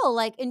discovering, oh,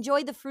 like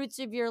enjoy the fruits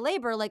of your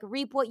labor, like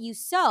reap what you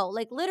sow.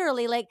 Like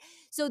literally, like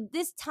so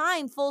this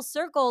time full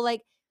circle,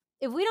 like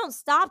if we don't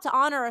stop to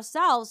honor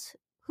ourselves,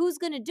 who's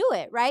going to do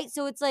it, right?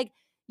 So it's like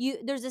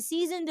there's a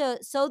season to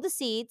sow the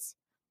seeds.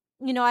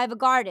 I have a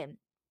garden.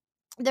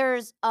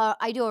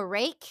 I do a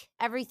rake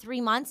every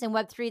 3 months. In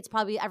Web3 it's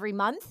probably every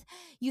month.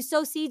 You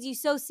sow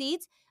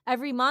seeds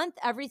every month.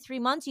 Every 3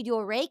 months you do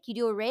a rake.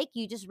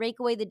 You just rake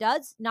away the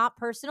duds. Not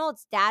personal,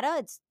 it's data,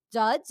 it's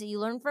duds, you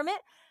learn from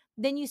it.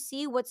 Then you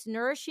see what's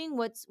nourishing,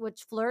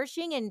 what's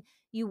flourishing, and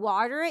you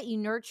water it, you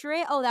nurture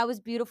it. Oh, that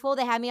was beautiful.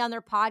 They had me on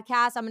their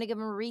podcast. I'm gonna give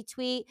them a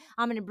retweet.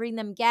 I'm gonna bring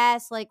them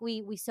guests. Like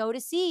we sowed a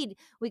seed.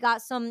 We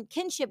got some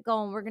kinship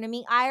going. We're gonna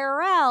meet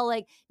IRL.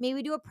 Like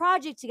maybe do a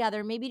project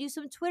together. Maybe do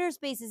some Twitter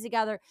spaces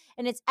together.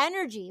 And it's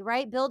energy,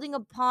 right? Building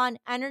upon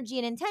energy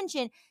and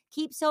intention.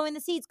 Keep sowing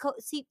the seeds.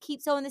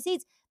 Keep sowing the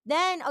seeds.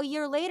 Then a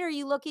year later,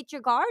 you look at your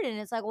garden.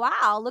 It's like,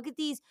 wow, look at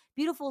these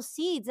beautiful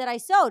seeds that I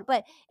sowed.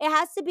 But it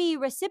has to be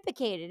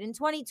reciprocated. In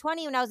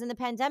 2020, when I was in the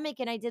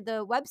pandemic and I did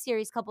the web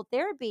series Couple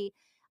Therapy,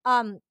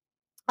 um,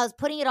 I was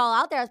putting it all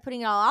out there.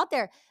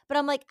 But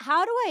I'm like,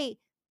 how do I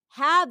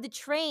have the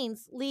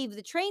trains leave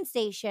the train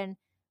station,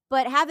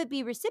 but have it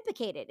be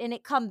reciprocated and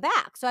it come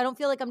back? So I don't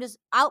feel like I'm just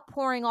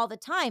outpouring all the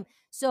time.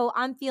 So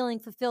I'm feeling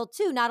fulfilled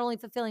too, not only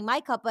fulfilling my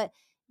cup, but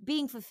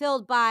being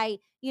fulfilled by,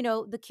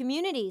 the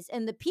communities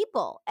and the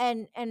people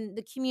and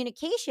the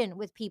communication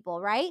with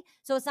people, right?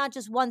 So it's not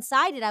just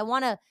one-sided. I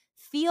want to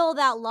feel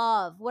that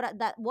love.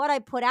 What I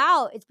put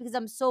out, it's because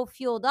I'm so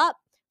fueled up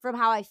from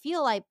how I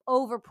feel I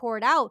over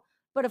poured out.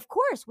 But of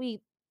course,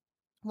 we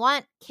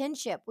want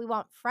kinship, we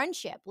want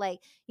friendship, like,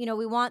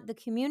 we want the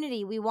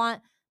community, we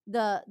want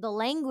the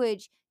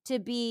language to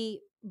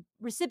be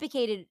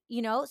reciprocated,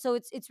 so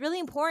it's really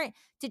important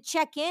to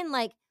check in,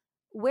 like,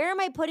 where am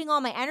I putting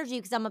all my energy,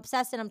 because I'm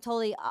obsessed and I'm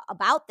totally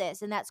about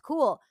this, and that's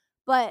cool,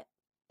 but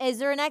is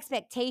there an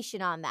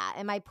expectation on that?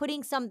 Am I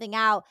putting something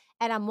out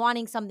and I'm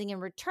wanting something in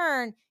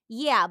return?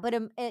 Yeah, but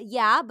am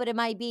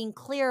I being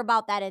clear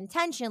about that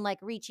intention, like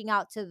reaching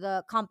out to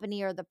the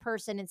company or the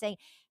person and saying,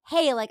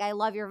 hey, like, I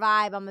love your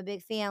vibe. I'm a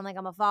big fan. Like,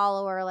 I'm a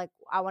follower. Like,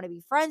 I want to be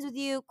friends with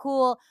you.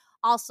 Cool.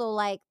 Also,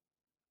 like,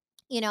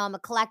 I'm a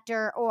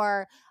collector,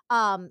 or,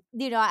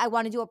 I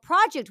want to do a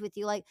project with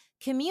you. Like,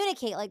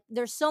 communicate. Like,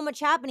 there's so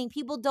much happening.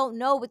 People don't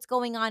know what's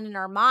going on in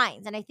our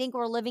minds. And I think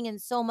we're living in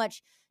so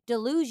much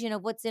delusion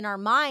of what's in our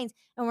minds.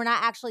 And we're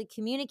not actually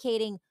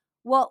communicating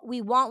what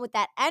we want with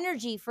that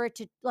energy for it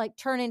to like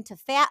turn into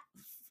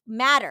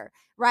matter,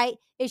 right?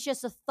 It's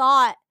just a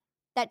thought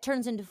that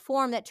turns into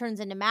form, that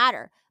turns into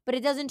matter. But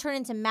it doesn't turn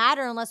into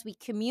matter unless we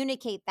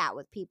communicate that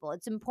with people.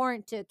 It's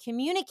important to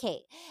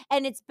communicate.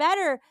 And it's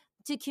better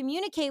to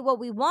communicate what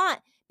we want,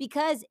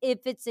 because if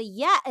it's a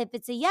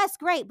yes,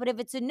 great, but if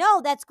it's a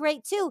no, that's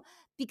great too,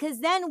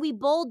 because then we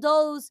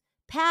bulldoze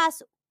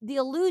past the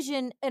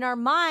illusion in our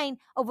mind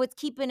of what's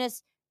keeping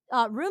us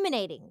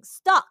ruminating,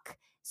 stuck.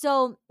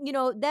 So,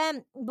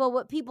 then, but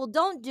what people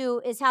don't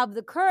do is have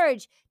the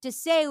courage to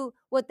say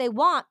what they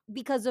want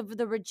because of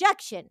the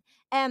rejection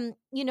and,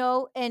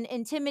 and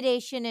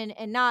intimidation,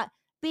 and not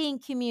being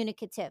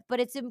communicative. But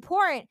it's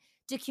important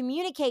to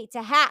communicate,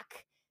 to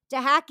hack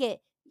it.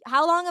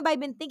 How long have I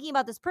been thinking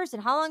about this person?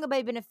 How long have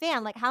I been a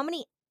fan? Like, how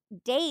many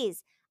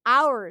days,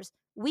 hours,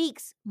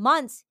 weeks,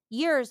 months,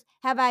 years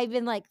have I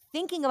been like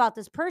thinking about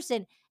this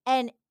person?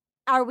 And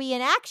are we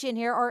in action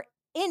here or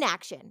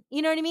inaction?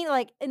 You know what I mean?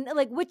 Like, and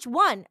like, which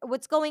one?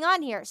 What's going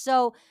on here?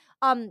 So,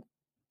 um,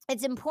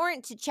 it's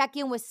important to check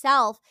in with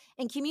self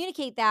and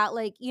communicate that,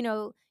 like,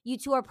 you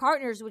two are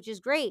partners, which is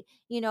great.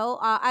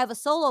 I have a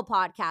solo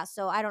podcast,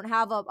 so I don't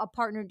have a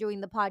partner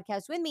doing the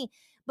podcast with me,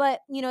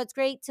 but it's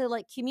great to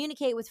like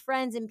communicate with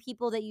friends and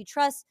people that you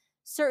trust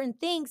certain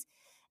things,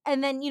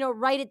 and then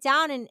write it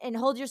down, and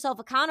hold yourself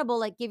accountable,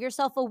 like give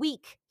yourself a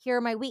week. Here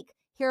are my week,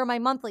 here are my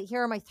monthly,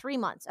 here are my 3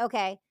 months.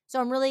 Okay, so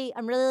I'm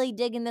really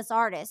digging this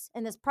artist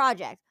and this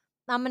project.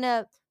 I'm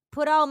gonna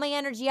put all my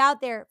energy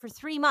out there for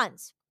 3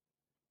 months,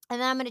 and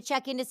then I'm going to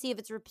check in to see if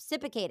it's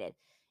reciprocated.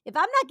 If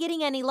I'm not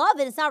getting any love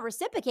and it's not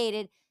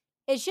reciprocated,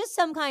 it's just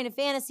some kind of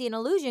fantasy and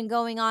illusion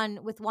going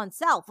on with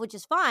oneself, which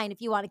is fine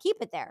if you want to keep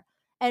it there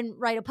and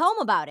write a poem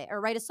about it,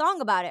 or write a song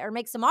about it, or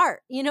make some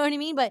art. You know what I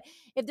mean? But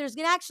if there's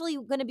actually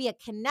going to be a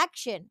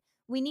connection,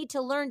 we need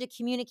to learn to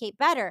communicate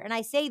better. And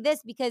I say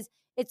this because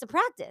it's a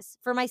practice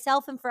for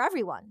myself and for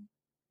everyone.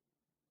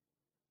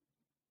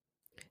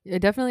 I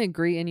definitely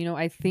agree. And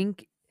I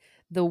think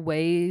the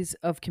ways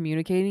of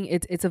communicating,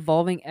 it's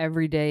evolving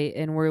every day,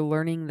 and we're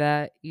learning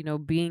that,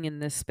 being in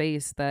this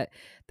space, that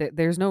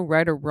there's no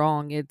right or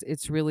wrong.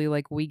 It's really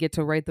like we get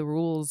to write the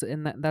rules,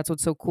 and that's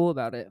what's so cool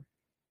about it.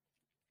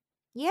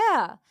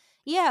 Yeah.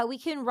 Yeah, we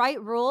can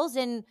write rules,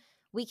 and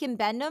we can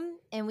bend them,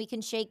 and we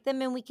can shake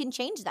them, and we can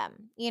change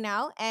them,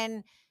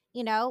 and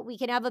we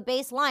can have a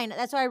baseline.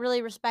 That's why I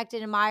really respect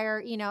and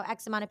admire,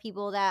 X amount of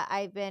people that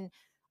I've been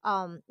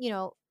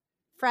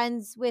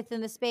friends with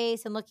in the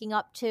space and looking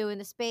up to in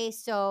the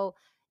space. So,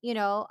 you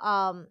know,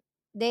 um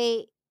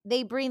they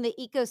they bring the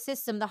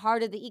ecosystem, the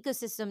heart of the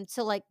ecosystem,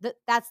 to like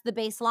that's the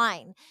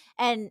baseline.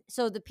 And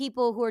so the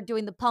people who are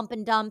doing the pump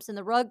and dumps and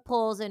the rug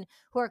pulls and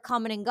who are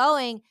coming and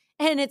going,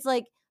 and it's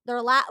like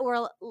we're,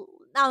 I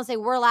don't say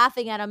we're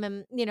laughing at them,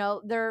 and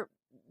the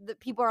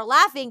people are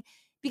laughing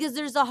because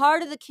there's the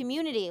heart of the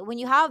community. When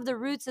you have the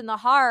roots and the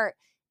heart,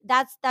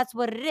 that's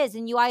what it is.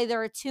 And you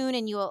either attune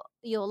and you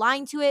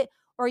align to it,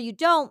 or you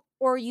don't,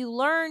 or you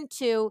learn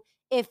to,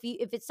 if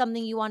it's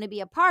something you want to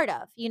be a part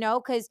of,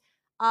 because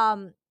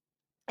um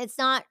it's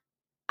not,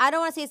 I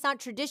don't want to say it's not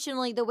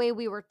traditionally the way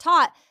we were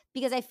taught,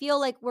 because I feel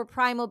like we're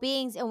primal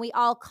beings and we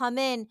all come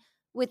in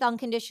with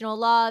unconditional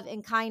love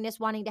and kindness,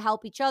 wanting to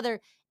help each other.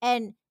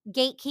 And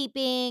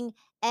gatekeeping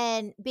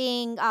and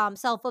being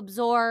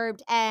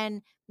self-absorbed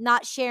and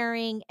not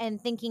sharing and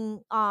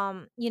thinking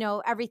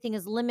everything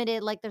is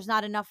limited, like there's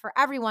not enough for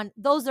everyone.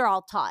 Those are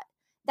all taught.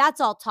 That's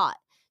all taught.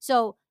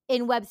 So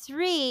in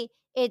Web3,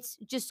 it's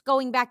just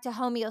going back to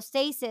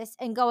homeostasis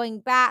and going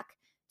back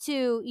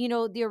to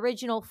the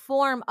original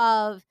form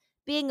of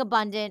being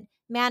abundant,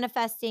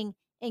 manifesting,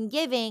 and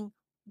giving,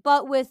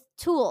 but with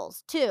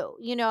tools too,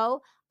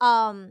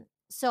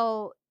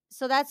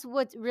 so that's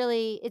what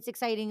really it's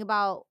exciting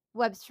about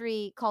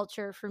Web3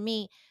 culture for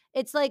me.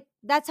 It's like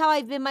that's how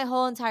I've been my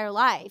whole entire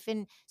life,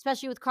 and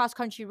especially with cross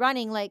country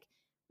running, like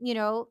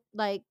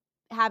like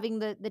having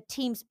the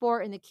team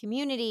sport and the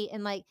community,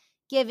 and like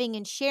giving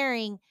and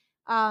sharing.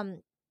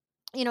 um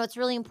it's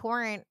really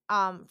important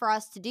for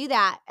us to do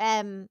that.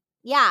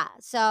 Yeah,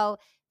 so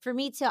for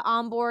me to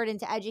onboard and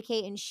to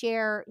educate and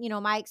share,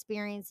 my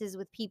experiences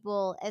with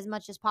people as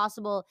much as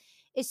possible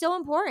is so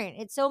important.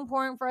 It's so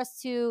important for us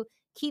to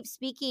keep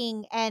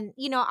speaking. And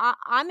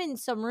I'm in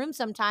some room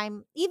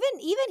sometime, even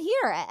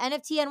here at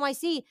NFT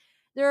NYC.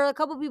 There are a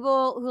couple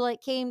people who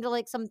like came to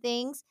like some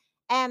things,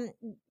 and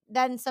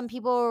then some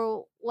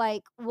people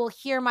like will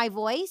hear my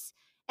voice,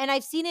 and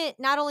I've seen it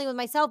not only with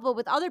myself but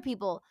with other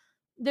people.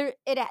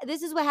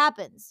 This is what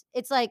happens.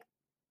 It's like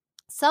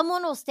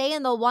someone will stay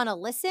and they'll want to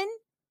listen,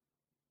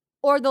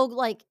 or they'll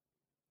like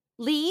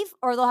leave,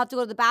 or they'll have to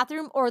go to the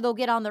bathroom, or they'll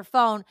get on their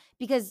phone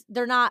because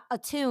they're not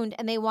attuned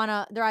and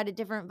they're at a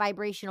different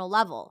vibrational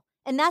level.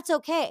 And that's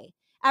okay.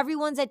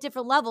 Everyone's at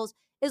different levels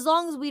as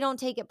long as we don't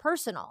take it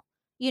personal,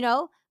 you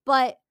know?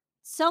 But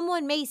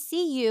someone may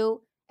see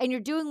you and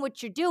you're doing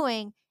what you're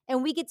doing,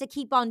 and we get to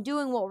keep on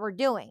doing what we're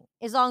doing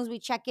as long as we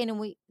check in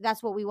and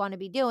that's what we want to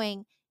be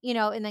doing,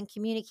 and then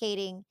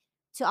communicating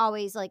to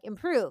always like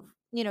improve,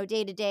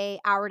 day to day,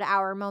 hour to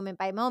hour, moment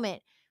by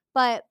moment.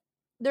 But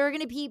there are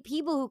going to be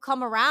people who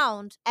come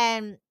around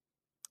and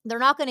they're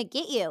not going to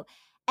get you.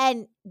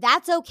 And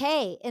that's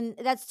okay. And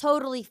that's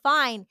totally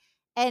fine.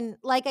 And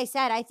like I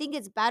said, I think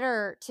it's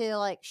better to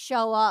like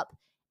show up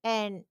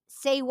and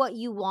say what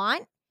you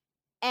want,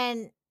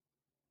 and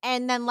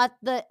then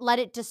let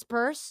it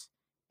disperse,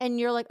 and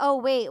you're like, "Oh,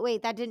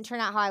 wait, that didn't turn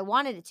out how I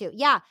wanted it to."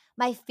 Yeah,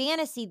 my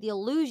fantasy, the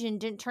illusion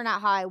didn't turn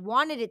out how I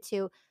wanted it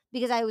to,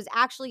 because I was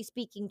actually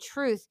speaking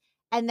truth,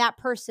 and that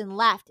person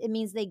left. It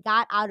means they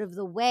got out of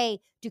the way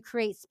to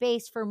create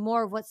space for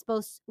more of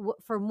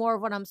for more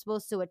of what I'm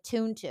supposed to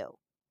attune to.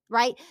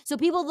 Right? So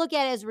people look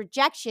at it as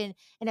rejection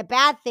and a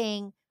bad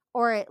thing,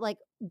 or it like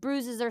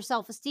bruises their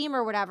self-esteem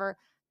or whatever,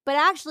 but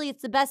actually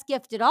it's the best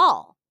gift at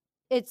all.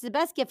 It's the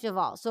best gift of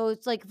all. So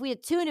it's like if we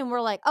attune and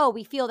we're like, oh,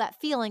 we feel that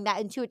feeling,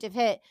 that intuitive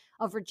hit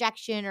of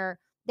rejection, or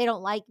they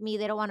don't like me,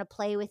 they don't want to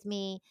play with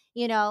me,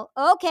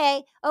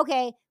 okay,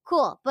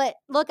 cool. But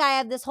look, I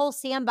have this whole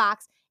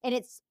sandbox and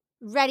it's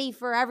ready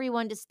for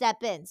everyone to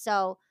step in.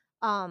 So,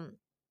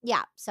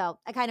 yeah, so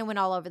I kind of went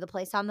all over the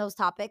place on those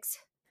topics.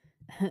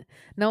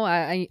 No,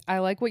 I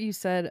like what you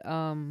said.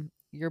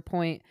 Your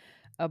point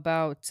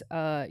about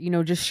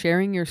just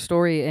sharing your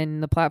story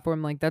in the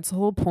platform. Like that's the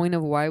whole point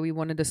of why we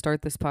wanted to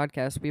start this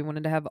podcast. We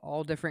wanted to have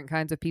all different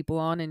kinds of people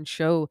on and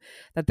show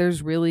that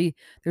there's really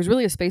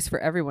a space for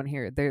everyone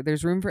here.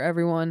 There's room for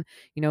everyone.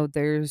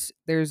 There's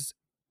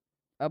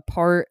a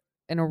part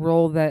and a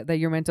role that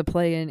you're meant to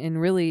play in, and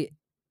really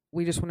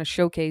we just want to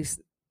showcase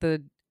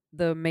the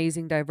the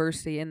amazing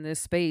diversity in this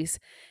space.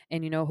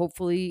 And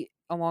hopefully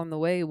along the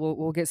way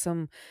we'll get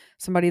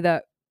somebody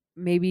that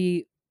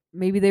maybe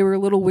they were a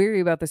little weary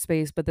about the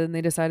space, but then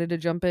they decided to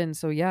jump in.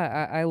 So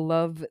yeah, I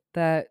love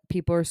that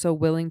people are so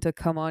willing to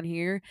come on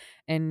here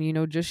and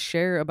just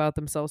share about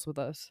themselves with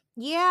us.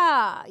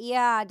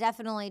 Yeah,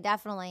 definitely,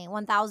 definitely,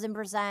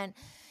 1000%.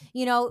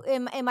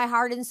 In my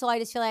heart and soul, I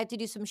just feel like I have to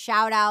do some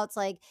shout outs,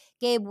 like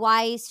Gabe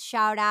Weiss,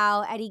 shout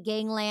out, Eddie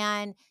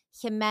Gangland,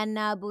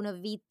 Jimena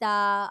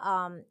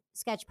Bunavita,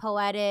 Sketch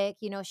Poetic,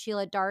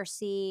 Sheila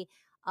Darcy,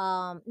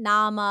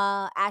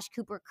 Nama, Ash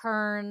Cooper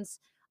Kearns.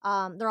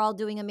 They're all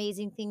doing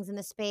amazing things in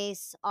the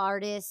space,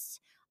 artists.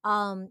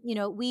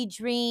 We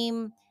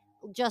Dream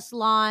just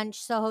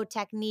launched Soho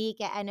Technique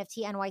at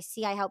NFT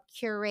NYC. I help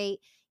curate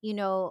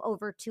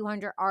over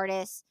 200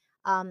 artists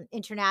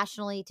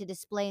internationally to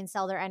display and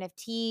sell their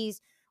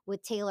NFTs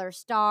with Taylor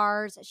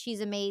Stars.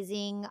 She's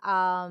amazing.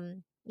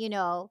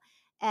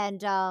 And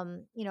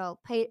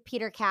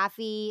Peter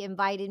Caffey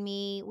invited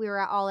me. We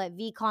were all at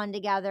VCon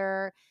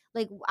together.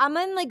 Like I'm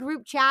in like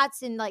group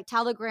chats and like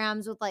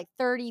telegrams with like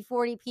 30,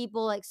 40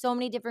 people, like so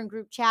many different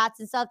group chats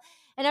and stuff.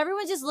 And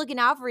everyone's just looking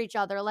out for each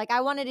other. Like I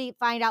wanted to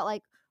find out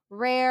like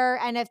rare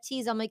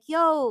NFTs. I'm like,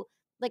 yo,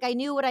 like I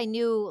knew what I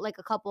knew, like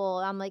a couple.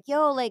 I'm like,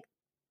 yo, like,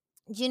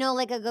 do you know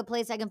like a good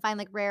place I can find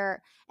like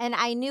rare? And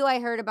I knew I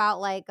heard about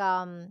like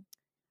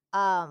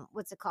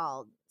what's it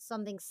called?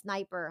 Something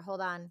sniper.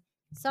 Hold on.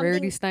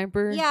 Rarity Something,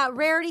 Sniper. yeah,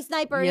 rarity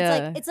sniper.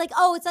 It's like Yeah.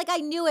 oh, it's like I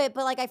knew it,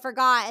 but like I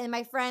forgot. And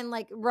my friend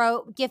like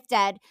wrote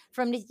gifted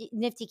from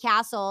Nifty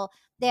Castle.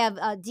 They have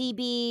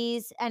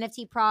DBs,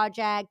 NFT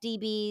project,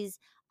 DBs,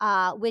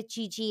 with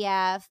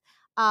GGF.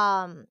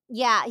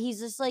 Yeah, he's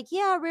just like,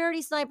 yeah,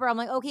 rarity sniper. I'm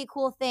like, okay,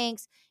 cool,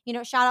 thanks.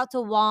 Shout out to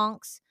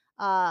Wonks.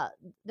 Uh,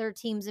 their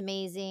team's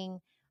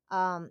amazing.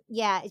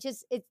 Yeah,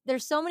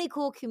 there's so many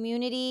cool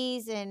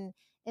communities and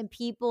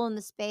people in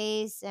the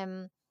space.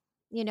 And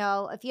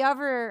if you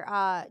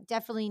ever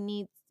definitely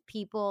need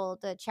people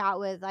to chat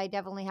with, I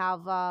definitely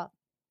have I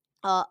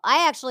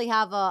actually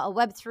have a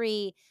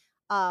Web3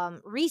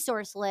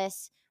 resource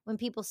list. When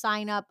people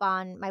sign up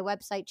on my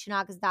website,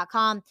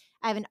 Chonacas.com,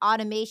 I have an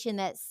automation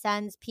that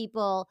sends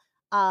people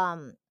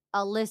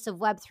a list of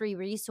Web3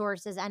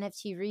 resources,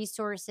 NFT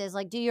resources,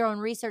 like do your own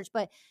research.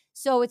 But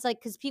so it's like,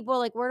 because people are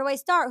like, where do I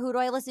start? Who do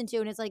I listen to?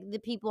 And it's like the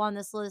people on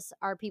this list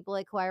are people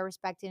like who I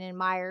respect and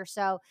admire.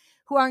 So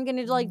who aren't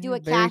going to like do Yeah, a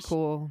very cash,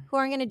 cool. who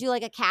aren't going to do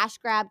like a cash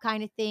grab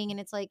kind of thing. And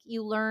it's like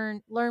you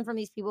learn from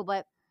these people.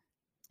 But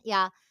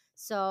Yeah.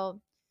 So,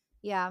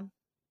 yeah.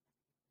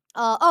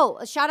 Oh,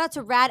 a shout out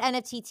to Rad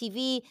NFT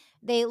TV.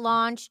 They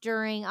launched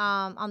during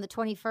on the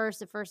 21st,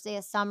 the first day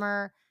of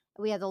summer.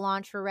 We had the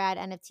launch for Rad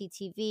NFT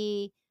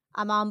TV.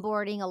 I'm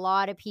onboarding a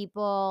lot of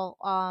people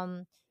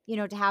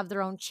to have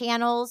their own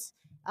channels,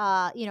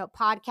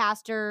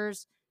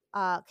 podcasters,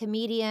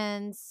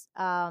 comedians,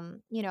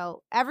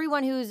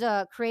 everyone who's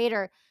a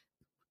creator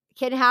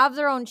can have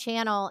their own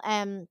channel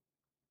and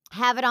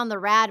have it on the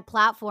Rad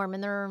platform,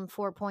 and there are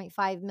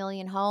 4.5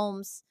 million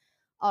homes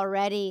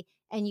already,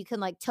 and you can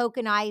like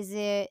tokenize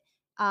it.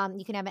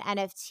 You can have an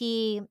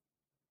NFT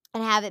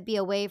and have it be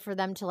a way for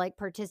them to like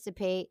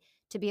participate,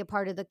 to be a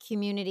part of the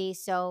community.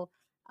 So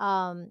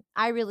I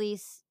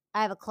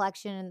have a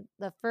collection,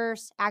 the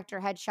first actor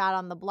headshot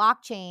on the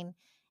blockchain,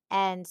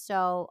 and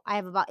so I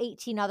have about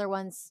 18 other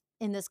ones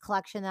in this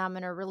collection that I'm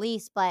going to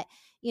release. But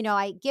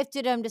I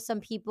gifted them to some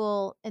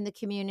people in the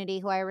community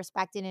who I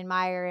respect and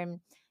admire.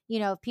 And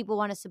if people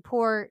want to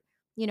support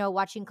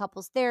watching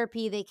couples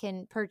therapy, they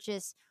can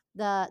purchase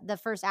the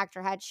first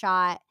actor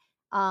headshot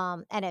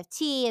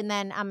NFT, and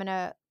then I'm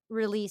gonna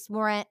release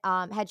more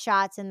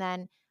headshots, and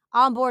then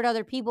onboard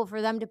other people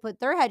for them to put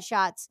their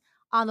headshots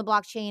on the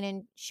blockchain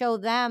and show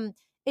them.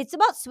 It's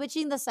about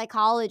switching the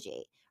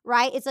psychology,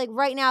 right? It's like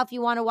right now, if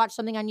you want to watch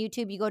something on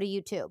YouTube, you go to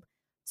YouTube.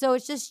 So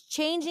it's just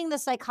changing the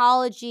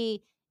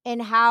psychology in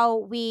how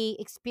we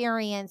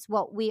experience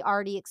what we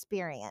already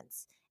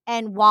experience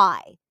and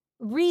why.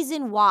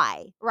 Reason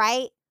why,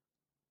 right?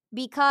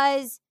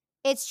 Because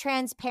it's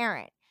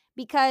transparent,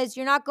 because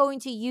you're not going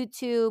to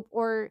YouTube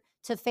or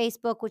to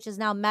Facebook, which is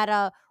now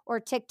Meta, or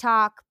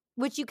TikTok,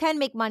 which you can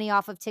make money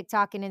off of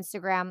TikTok and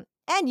Instagram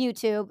and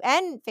YouTube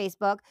and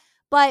Facebook.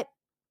 But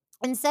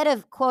instead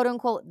of quote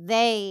unquote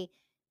they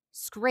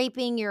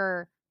scraping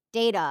your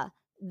data,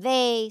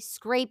 they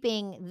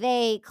collecting,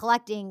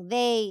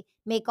 they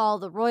make all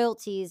the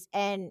royalties,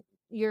 and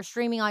you're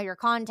streaming all your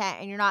content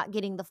and you're not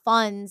getting the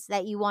funds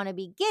that you want to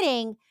be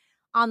getting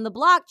on the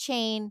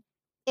blockchain,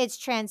 it's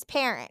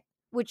transparent,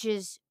 which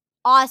is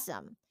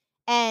awesome.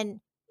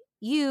 And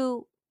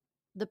you,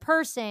 the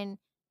person,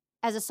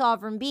 as a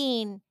sovereign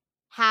being,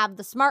 have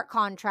the smart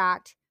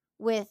contract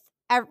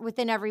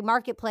within every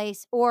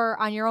marketplace or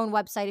on your own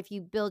website if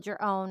you build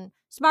your own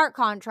smart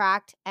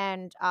contract.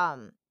 And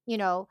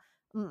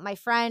my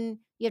friend,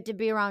 you have to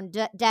be around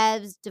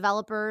devs,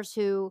 developers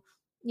who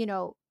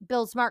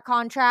build smart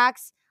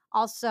contracts.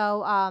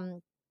 Also, a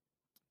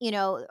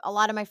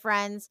lot of my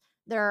friends,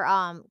 they're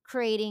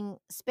creating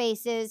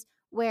spaces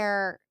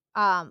where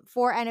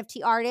for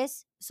NFT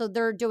artists, so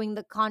they're doing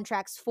the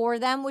contracts for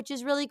them, which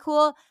is really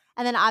cool.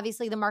 And then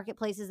obviously the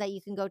marketplaces that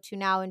you can go to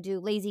now and do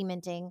lazy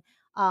minting.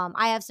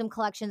 I have some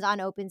collections on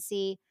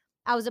OpenSea.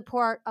 I was a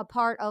part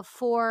of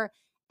 4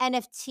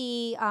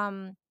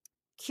 NFT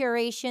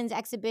curations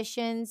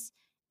exhibitions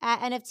at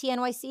NFT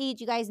NYC.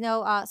 Do you guys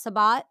know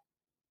Sabat?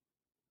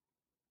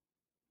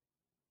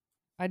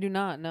 I do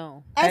not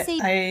know. I S A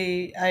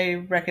I I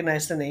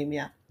recognize the name.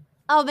 Yeah.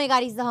 Oh my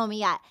god, he's the homie.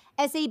 Yeah,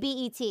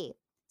 Sabet,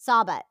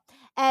 Sabat,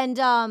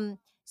 and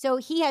so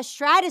he has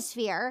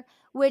Stratosphere,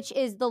 which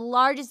is the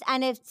largest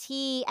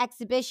NFT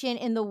exhibition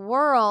in the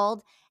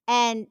world,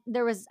 and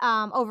there was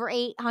over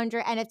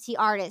 800 NFT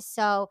artists.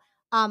 So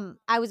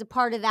I was a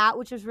part of that,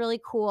 which was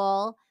really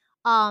cool.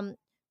 Um,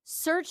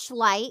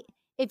 Searchlight,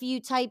 if you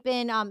type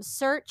in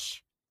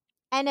search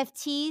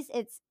NFTs,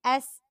 it's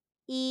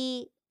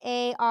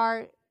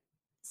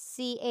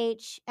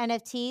SEARCH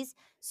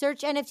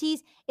search NFTs.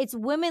 It's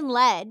women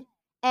led,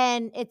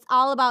 and it's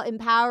all about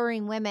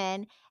empowering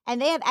women.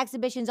 And they have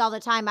exhibitions all the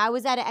time. I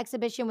was at an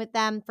exhibition with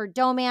them for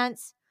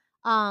Domance,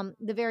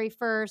 the very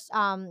first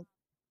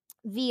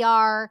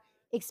VR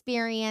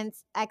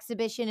experience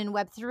exhibition in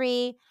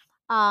Web3.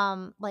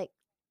 Like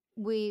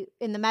we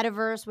in the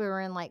metaverse, we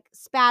were in like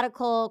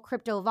Spaticle,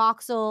 Crypto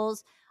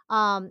Voxels.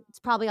 It's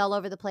probably all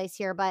over the place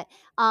here, but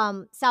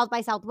South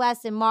by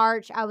Southwest in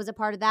March, I was a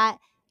part of that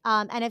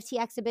NFT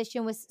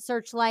exhibition with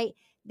Searchlight.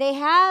 They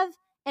have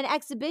an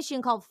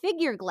exhibition called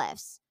Figure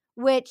Glyphs,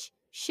 which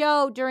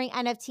show during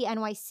NFT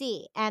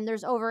NYC, and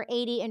there's over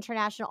 80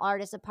 international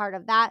artists a part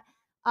of that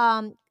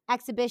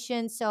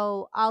exhibition.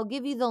 So I'll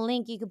give you the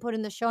link you can put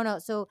in the show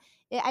notes. So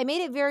I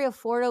made it very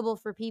affordable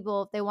for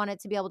people if they wanted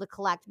to be able to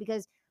collect,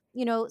 because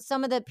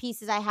some of the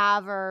pieces I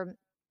have are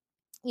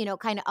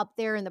kind of up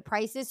there in the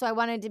prices. So I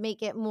wanted to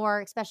make it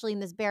more, especially in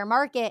this bear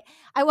market,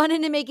 I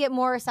wanted to make it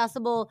more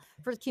accessible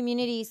for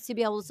communities to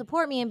be able to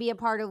support me and be a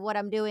part of what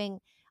I'm doing.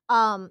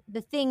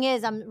 The thing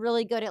is, I'm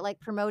really good at like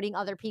promoting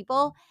other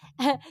people.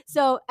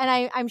 So,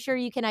 and I'm sure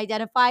you can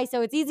identify.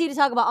 So it's easy to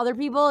talk about other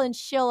people and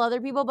shill other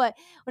people. But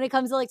when it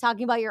comes to like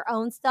talking about your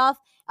own stuff,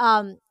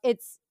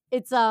 it's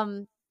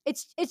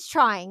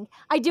trying.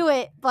 I do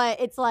it,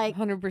 but it's like,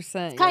 it's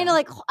 100%. kind of Yeah.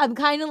 like I'm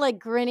kind of like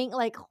grinning,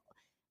 like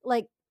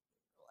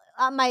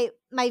my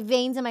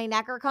veins in my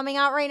neck are coming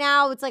out right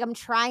now. It's like I'm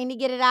trying to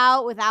get it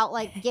out without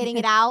like getting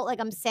it out. Like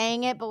I'm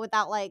saying it, but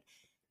without like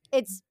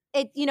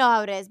you know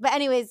how it is. But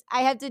anyways,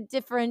 I have to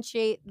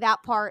differentiate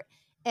that part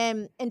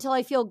and until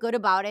I feel good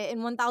about it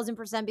and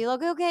 1000% be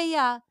like, okay,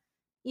 yeah.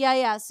 Yeah,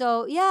 yeah.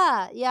 So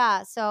yeah,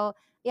 yeah. So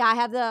yeah, I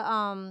have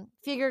the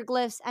figure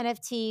glyphs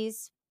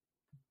NFTs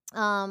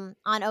on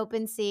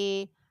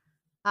OpenSea.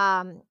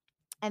 Um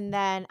and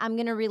then I'm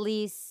gonna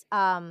release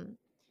I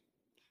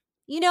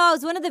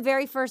was one of the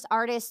very first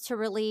artists to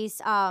release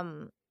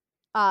to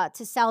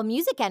sell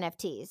music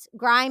NFTs.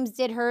 Grimes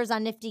did hers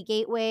on Nifty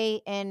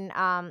Gateway in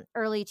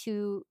early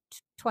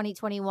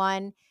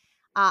 2021.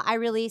 I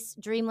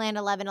released Dreamland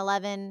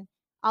 1111,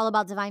 all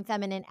about divine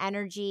feminine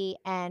energy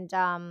and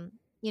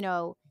you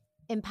know,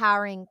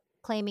 empowering,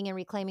 claiming and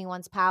reclaiming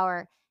one's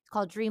power. It's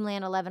called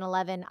Dreamland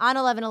 1111. On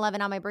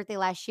 1111 on my birthday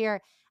last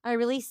year, I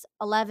released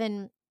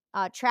 11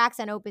 tracks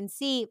on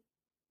OpenSea,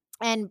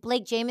 and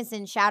Blake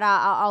Jameson, shout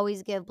out. I'll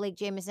always give Blake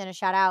Jameson a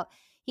shout out.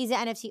 He's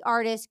an NFT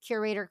artist,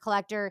 curator,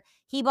 collector.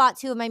 He bought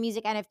two of my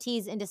music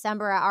NFTs in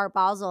December at Art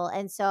Basel.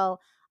 And so,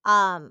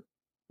 um,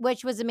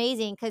 which was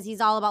amazing because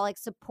he's all about like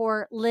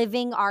support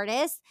living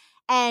artists.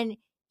 And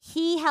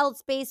he held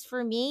space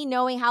for me,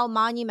 knowing how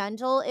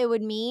monumental it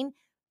would mean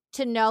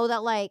to know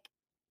that, like,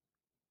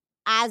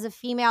 as a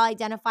female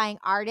identifying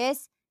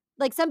artist,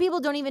 like some people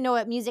don't even know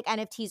what music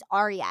NFTs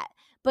are yet.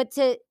 But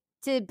to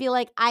be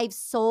like, I've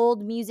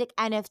sold music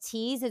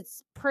NFTs,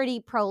 it's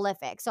pretty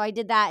prolific. So I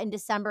did that in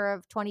December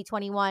of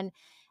 2021.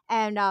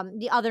 And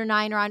the other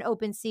nine are on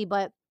OpenSea,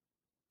 but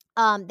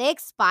they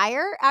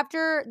expire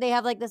after they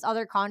have like this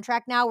other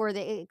contract now where it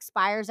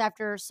expires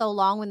after so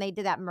long when they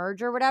did that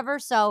merge or whatever.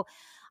 So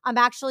I'm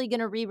actually going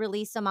to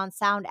re-release them on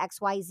Sound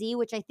XYZ,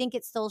 which I think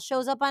it still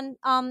shows up on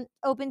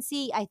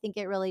OpenSea. I think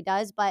it really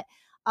does, but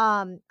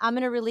I'm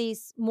going to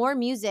release more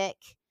music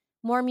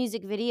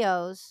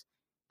videos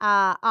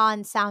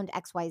on Sound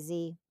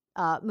XYZ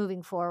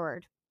moving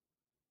forward.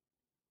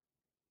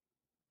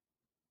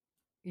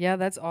 Yeah,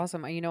 that's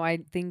awesome. I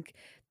think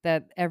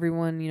that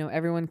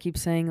everyone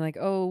keeps saying like,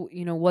 "Oh,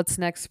 what's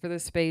next for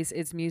this space?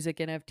 It's music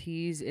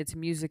NFTs, it's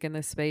music in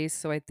this space."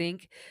 So I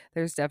think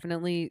there's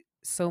definitely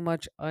so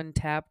much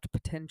untapped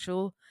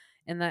potential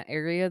in that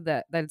area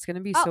that it's going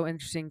to be Oh, so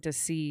interesting to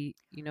see,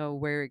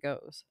 where it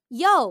goes.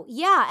 yo,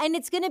 yeah, and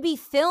it's gonna be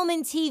film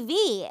and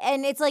TV,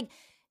 and it's like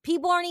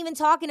people aren't even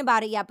talking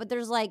about it yet. But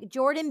there's like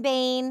Jordan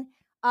Bain.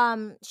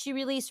 She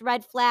released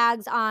Red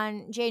Flags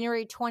on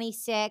January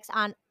 26th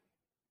on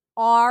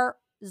R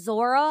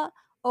Zora,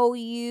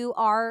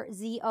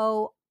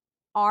 OURZORA.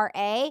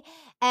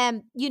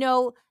 And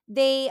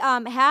they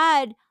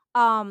had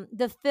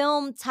the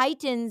film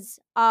Titans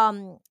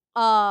of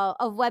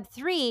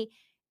Web3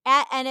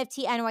 at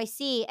NFT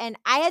NYC, and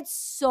I had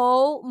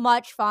so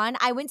much fun.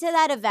 I went to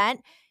that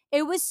event.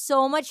 It was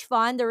so much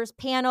fun. There was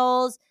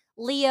panels.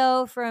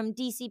 Leo from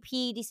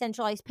DCP,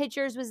 Decentralized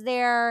Pictures, was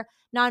there.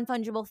 Non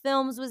Fungible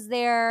Films was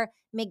there.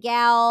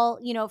 Miguel,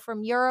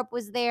 from Europe,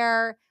 was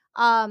there.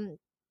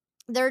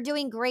 They're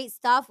doing great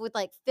stuff with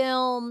like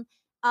film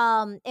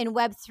and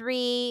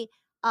Web3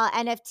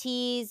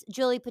 NFTs.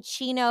 Julie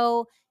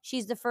Pacino,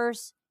 she's the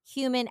first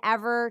human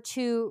ever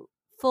to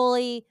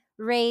fully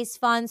raise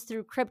funds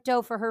through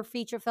crypto for her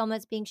feature film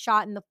that's being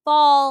shot in the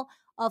fall.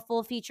 A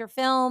full feature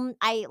film.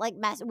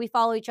 We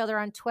follow each other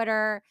on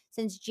Twitter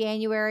since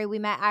January. We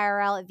met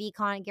IRL at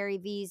VCon, Gary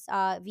V's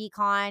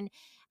VCon.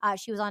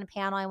 She was on a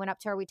panel. I went up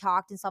to her. We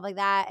talked and stuff like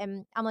that.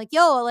 And I'm like,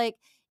 yo, like,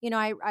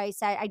 I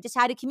said, I just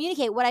had to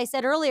communicate what I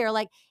said earlier.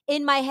 Like,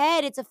 in my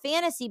head, it's a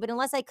fantasy, but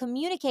unless I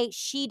communicate,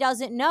 she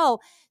doesn't know.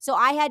 So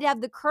I had to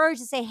have the courage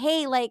to say,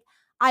 hey, like,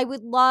 I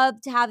would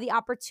love to have the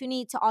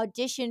opportunity to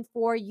audition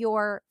for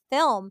your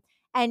film.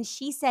 And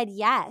she said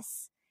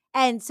yes.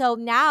 And so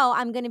now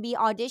I'm going to be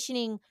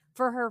auditioning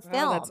for her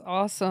Wow, that's film.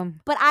 awesome.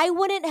 But I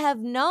wouldn't have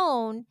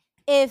known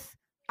if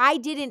I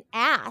didn't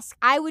ask.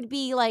 I would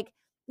be like,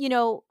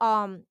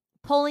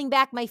 pulling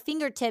back my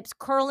fingertips,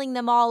 curling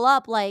them all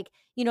up, like,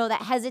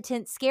 that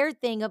hesitant, scared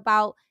thing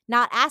about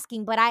not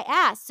asking, but I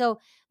asked. So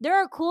there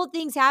are cool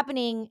things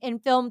happening in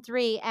film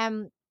 3.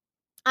 And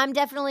I'm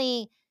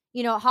definitely,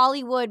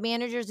 Hollywood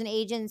managers and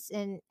agents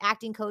and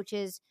acting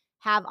coaches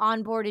have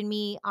onboarded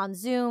me on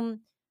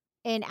Zoom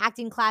in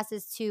acting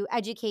classes to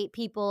educate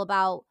people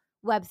about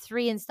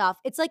Web3 and stuff.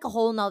 It's like a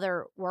whole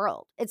nother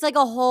world. It's like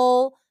a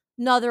whole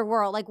nother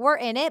world. Like, we're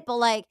in it, but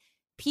like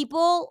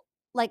people,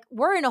 like,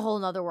 we're in a whole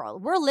nother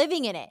world. We're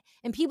living in it.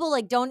 And people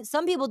like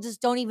some people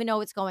just don't even know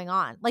what's going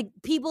on. Like,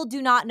 people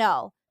do not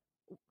know.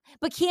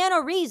 But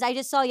Keanu Reeves, I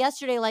just saw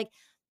yesterday, like,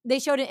 they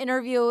showed an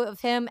interview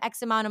of him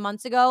X amount of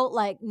months ago,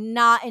 like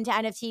not into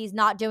NFTs,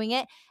 not doing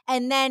it.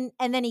 And then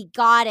he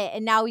got it.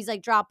 And now he's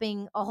like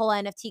dropping a whole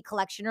NFT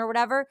collection or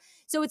whatever.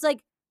 So it's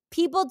like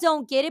people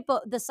don't get it,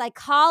 but the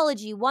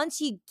psychology,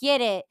 once you get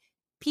it,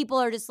 people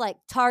are just like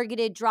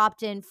targeted,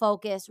 dropped in,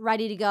 focused,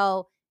 ready to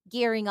go,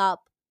 gearing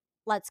up.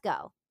 Let's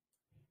go.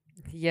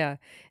 Yeah.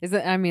 Is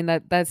that I mean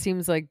that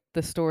seems like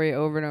the story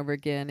over and over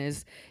again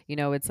is,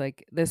 it's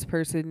like this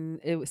person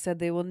said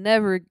they will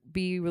never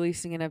be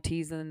releasing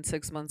NFTs, and then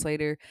 6 months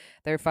later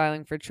they're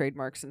filing for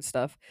trademarks and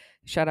stuff.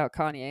 Shout out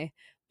Kanye.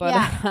 But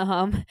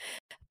Yeah.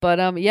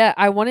 But yeah,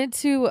 I wanted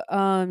to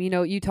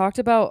you talked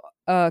about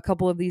a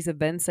couple of these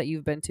events that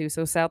you've been to.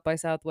 So South by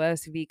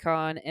Southwest,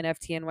 VCon,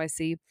 NFT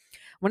NYC.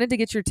 Wanted to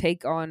get your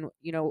take on,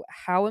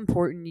 how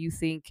important you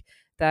think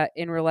that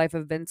in real life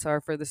events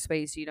are for the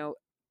space.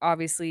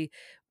 Obviously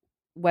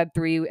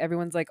Web3,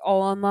 everyone's like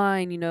all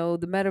online,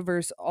 the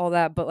metaverse, all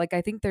that. But like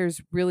I think there's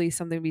really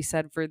something to be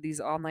said for these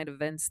online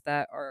events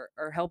that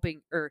are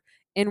helping, or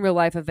in real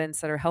life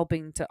events that are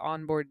helping to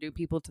onboard new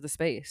people to the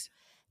space.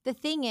 The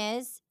thing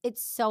is,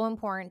 it's so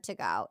important to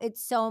go.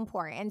 It's so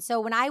important. And so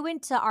when I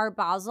went to Art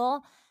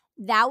Basel,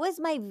 that was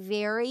my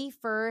very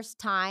first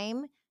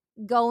time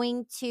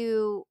going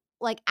to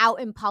like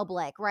out in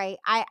public, right?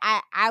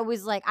 I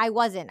was like I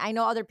wasn't. I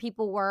know other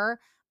people were,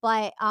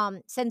 but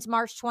since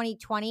March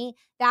 2020,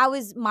 that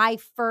was my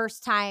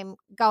first time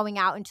going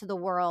out into the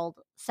world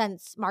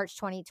since March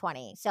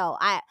 2020. So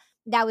I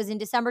that was in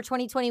December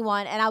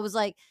 2021 and I was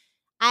like,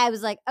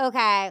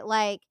 okay,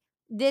 like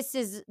this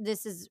is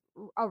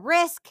a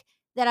risk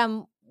that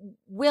I'm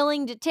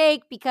willing to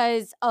take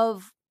because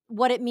of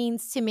what it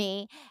means to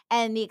me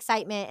and the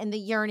excitement and the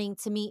yearning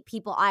to meet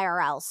people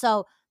IRL.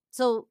 So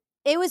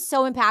it was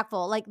so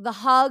impactful. Like the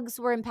hugs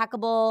were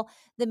impeccable,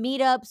 the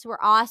meetups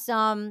were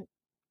awesome.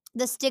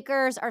 The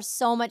stickers are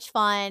so much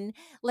fun.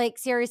 Like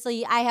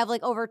seriously, I have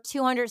like over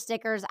 200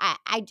 stickers.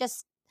 I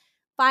just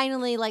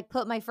finally like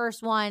put my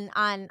first one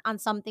on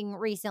something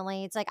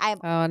recently. It's like I have.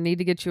 Oh, I need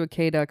to get you a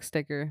K Duck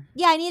sticker.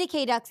 Yeah, I need a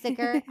K Duck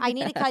sticker. I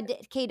need a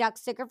K Duck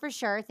sticker for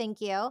sure. Thank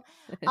you.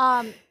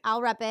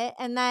 I'll rep it.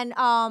 And then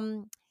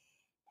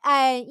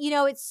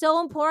it's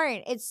so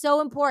important. It's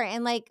so important.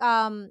 And like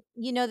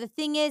the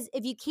thing is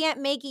if you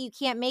can't make it, you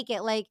can't make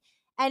it. Like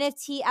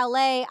NFT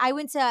LA, I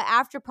went to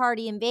after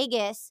party in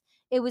Vegas.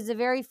 It was the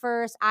very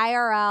first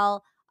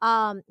IRL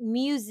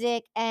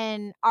music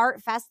and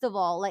art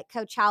festival like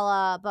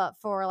Coachella but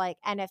for like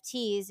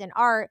NFTs and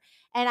art,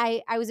 and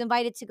I was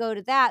invited to go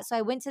to that. So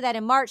I went to that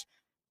in March,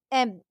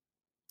 and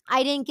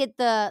I didn't get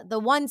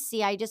the one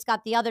C. I just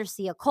got the other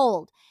C, a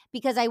cold,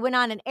 because I went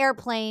on an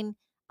airplane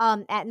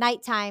at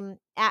nighttime.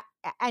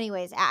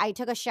 Anyways, I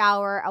took a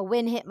shower. A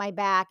wind hit my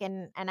back,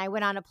 and I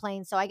went on a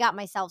plane. So I got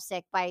myself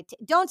sick.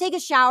 Don't take a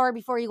shower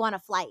before you go on a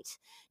flight.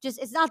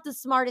 Just it's not the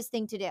smartest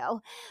thing to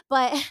do.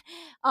 But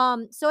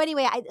so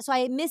anyway,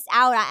 I missed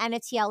out on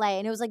NFTLA,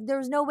 and it was like there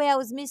was no way I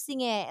was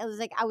missing it. It was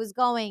like I was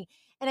going,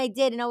 and I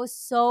did, and I was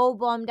so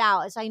bummed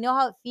out. So I know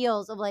how it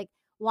feels of like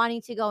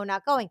wanting to go and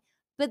not going.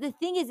 But the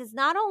thing is, it's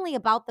not only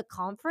about the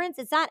conference,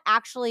 it's not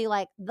actually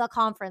like the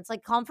conference.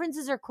 Like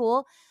conferences are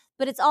cool,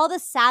 but it's all the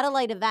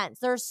satellite events.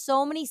 There are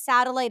so many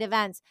satellite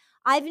events.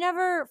 I've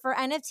never, for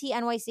NFT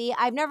NYC,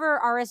 I've never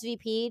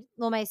RSVP'd.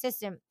 Well, my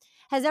assistant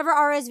has ever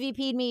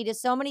RSVP'd me to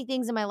so many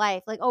things in my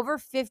life, like over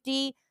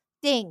 50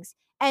 things.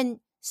 And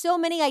so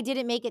many I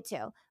didn't make it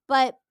to.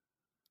 But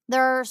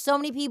there are so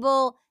many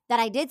people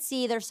that I did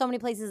see. There's so many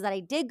places that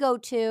I did go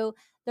to.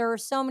 There are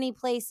so many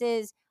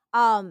places,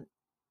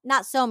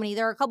 not so many.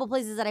 There are a couple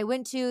places that I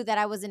went to that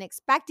I wasn't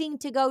expecting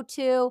to go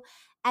to.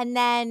 And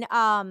then,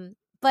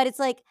 but it's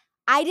like,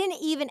 I didn't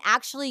even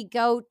actually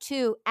go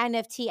to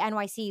NFT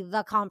NYC,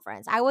 the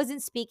conference. I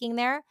wasn't speaking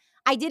there.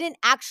 I didn't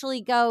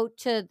actually go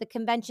to the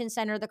convention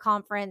center, the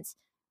conference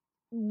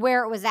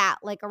where it was at,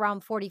 like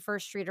around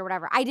 41st Street or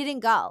whatever. I didn't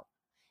go.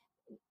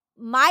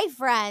 My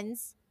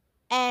friends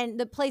and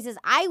the places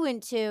I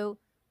went to,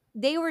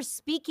 they were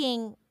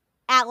speaking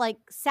at like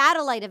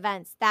satellite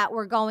events that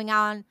were going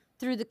on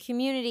through the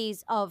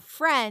communities of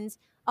friends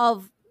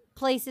of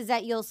places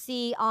that you'll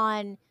see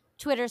on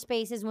Twitter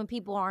Spaces when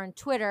people are on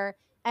Twitter,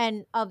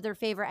 and of their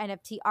favorite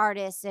NFT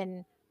artists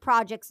and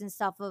projects and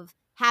stuff of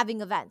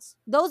having events.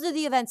 Those are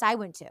the events I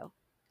went to.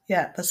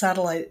 Yeah, the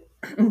satellite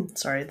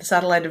sorry, the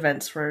satellite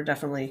events were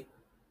definitely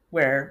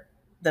where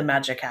the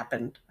magic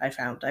happened, I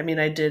found. I mean,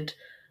 I did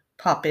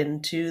pop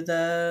into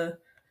the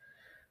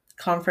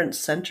conference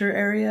center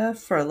area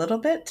for a little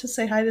bit to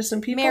say hi to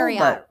some people,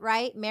 Marriott, but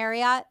right?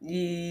 Marriott.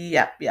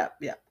 yeah.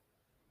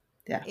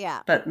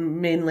 Yeah. But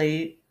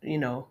mainly,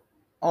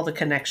 all the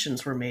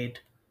connections were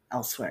made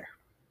elsewhere.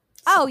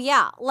 Oh So,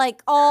 yeah,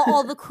 like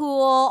all the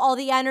cool, all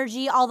the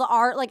energy, all the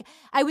art. Like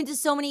I went to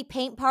so many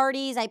paint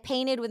parties. I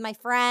painted with my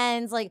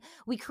friends. Like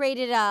we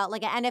created a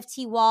like an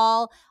NFT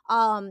wall.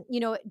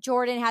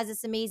 Jordan has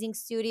this amazing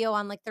studio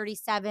on like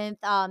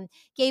 37th.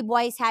 Gabe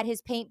Weiss had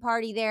his paint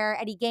party there.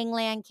 Eddie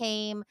Gangland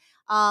came.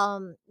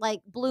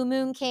 Like Blue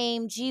Moon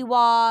came.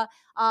 Jiwa.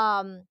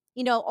 The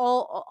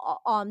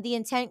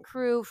Intent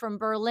crew from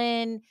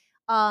Berlin.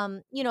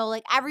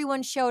 Like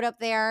everyone showed up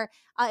there.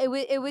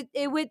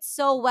 It went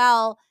so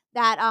well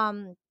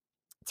that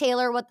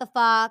Taylor, what the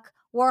fuck,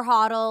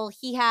 Warhodl,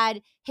 he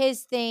had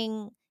his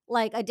thing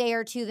like a day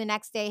or two the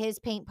next day, his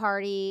paint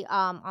party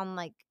on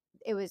like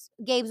it was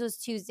Gabe's was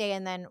Tuesday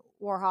and then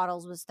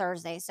Warhodl's was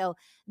Thursday. So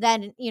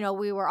then,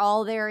 we were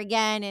all there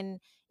again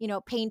and,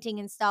 painting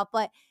and stuff.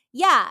 But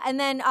yeah, and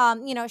then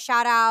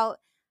shout out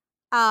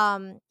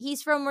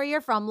he's from where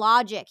you're from,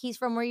 Logic. He's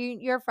from where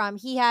you're from.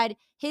 He had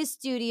his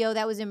studio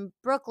that was in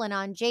Brooklyn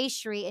on J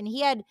Street, and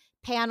he had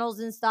panels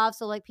and stuff.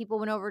 So like people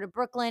went over to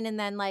Brooklyn, and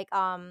then like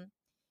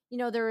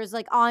there was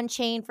like on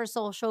chain for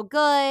social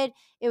good.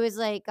 It was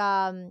like,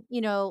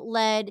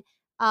 led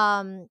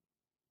um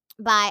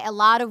by a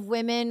lot of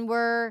women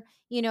were,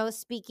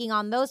 speaking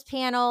on those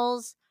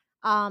panels.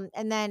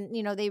 And then,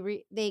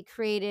 they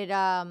created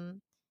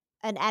an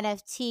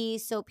NFT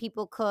so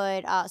people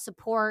could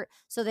support,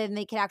 so then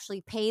they could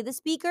actually pay the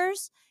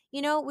speakers,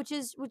 which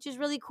is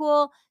really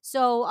cool.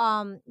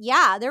 So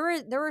yeah,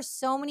 there were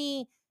so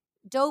many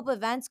dope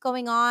events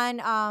going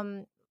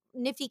on.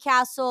 Nifty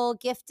Castle,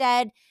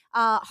 Gifted,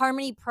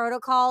 Harmony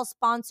Protocol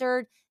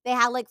sponsored. They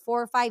had like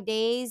 4 or 5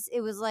 days. It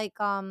was like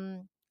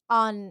on,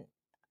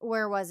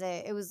 where was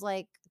it? It was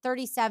like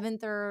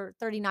 37th or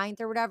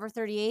 39th or whatever,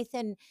 38th.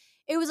 And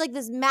it was like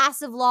this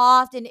massive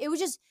loft, and it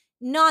was just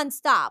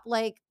nonstop,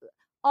 like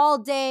all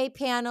day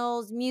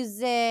panels,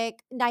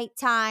 music,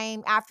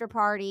 nighttime, after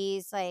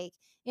parties. Like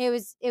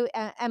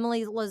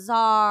Emily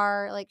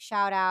Lazar, like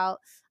shout out.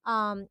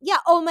 Yeah,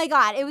 oh my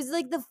God. It was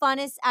like the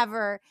funnest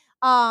ever.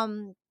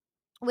 Um,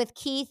 with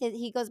Keith.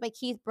 He goes by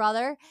Keith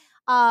Brother.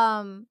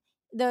 Um,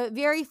 the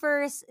very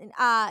first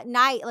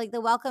night, like the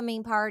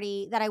welcoming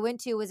party that I went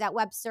to, was at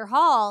Webster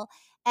Hall,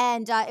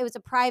 and it was a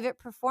private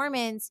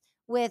performance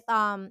with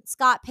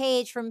Scott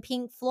Page from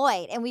Pink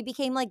Floyd, and we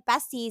became like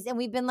besties, and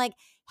we've been like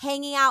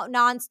hanging out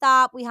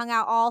nonstop. We hung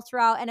out all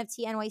throughout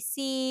NFT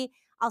NYC.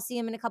 I'll see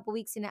him in a couple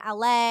weeks in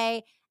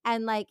LA,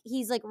 and like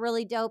he's like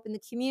really dope in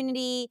the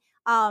community.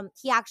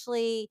 He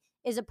actually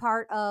is a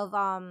part of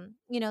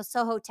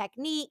Soho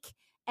Technique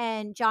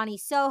and Johnny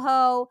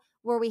Soho,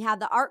 where we had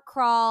the art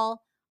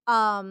crawl.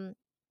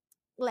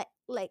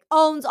 Like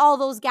owns all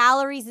those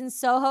galleries in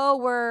Soho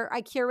where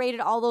I curated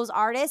all those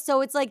artists.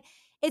 So it's like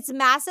it's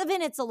massive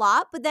and it's a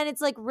lot, but then it's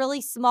like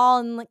really small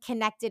and like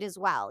connected as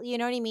well. You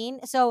know what I mean?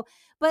 So,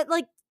 but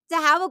like to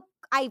have a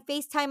I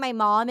FaceTime my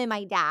mom and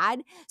my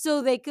dad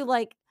so they could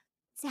like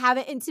to have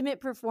an intimate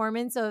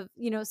performance of,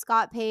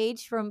 Scott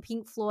Page from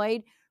Pink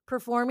Floyd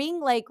performing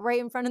like right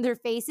in front of their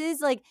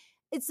faces. Like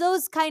it's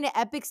those kind of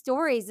epic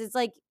stories. It's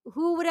like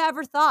who would have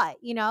ever thought?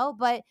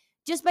 But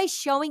just by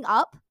showing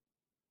up,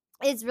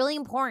 it's really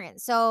important.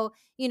 So,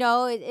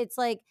 it's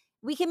like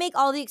we can make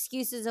all the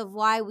excuses of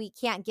why we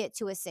can't get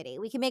to a city.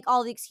 We can make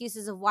all the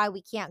excuses of why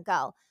we can't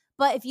go.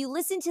 But if you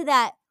listen to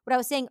that, what I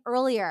was saying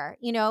earlier,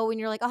 when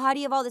you're like, oh, how do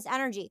you have all this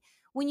energy?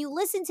 When you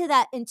listen to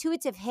that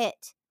intuitive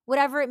hit,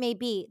 whatever it may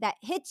be, that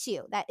hits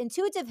you, that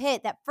intuitive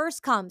hit that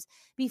first comes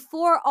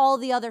before all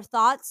the other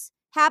thoughts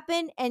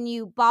happen and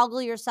you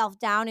boggle yourself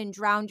down and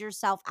drown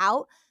yourself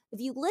out. If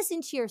you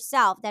listen to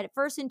yourself, that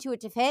first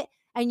intuitive hit,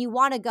 and you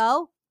want to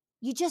go,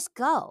 you just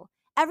go.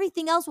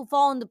 Everything else will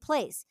fall into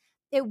place.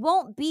 It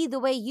won't be the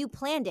way you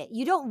planned it.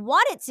 You don't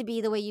want it to be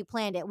the way you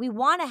planned it. We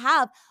want to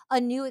have a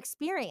new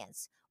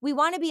experience. We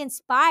want to be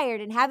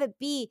inspired and have it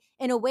be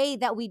in a way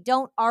that we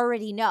don't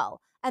already know.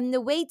 And the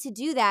way to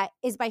do that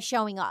is by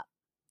showing up.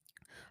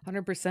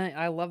 100%.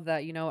 I love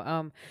that.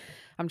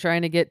 I'm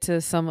trying to get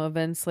to some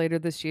events later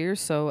this year,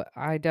 so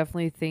I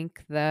definitely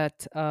think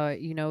that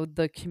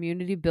the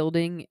community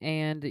building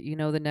and the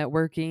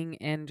networking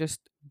and just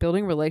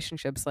building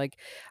relationships. Like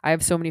I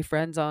have so many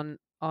friends on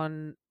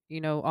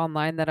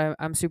online that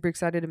I'm super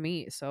excited to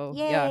meet. So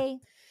yeah, Yay.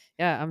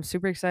 yeah, I'm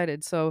super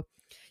excited. So,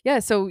 yeah,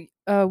 so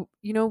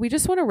we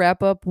just want to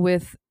wrap up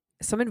with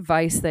some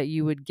advice that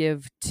you would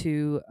give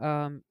to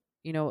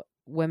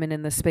women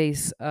in the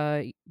space,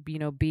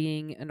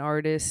 being an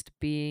artist,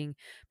 being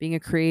a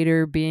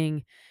creator,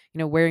 being,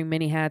 wearing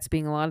many hats,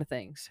 being a lot of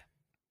things.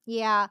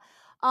 Yeah.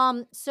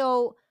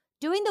 So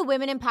doing the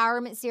women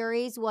empowerment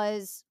series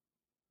was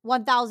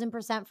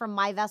 1000% from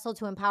my vessel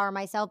to empower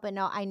myself. But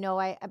no, I know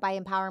by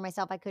empowering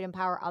myself, I could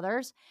empower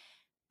others.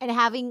 And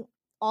having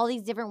all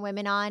these different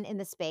women on in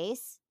the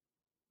space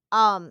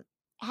um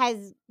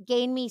has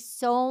gained me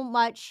so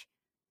much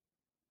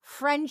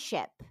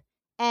friendship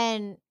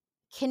and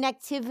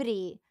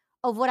connectivity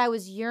of what I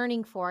was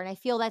yearning for. And I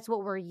feel that's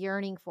what we're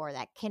yearning for,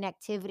 that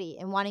connectivity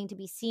and wanting to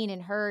be seen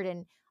and heard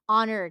and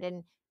honored.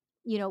 And,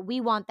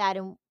 we want that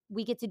and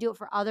we get to do it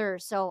for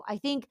others. So I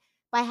think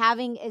by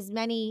having as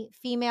many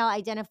female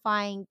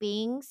identifying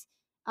beings,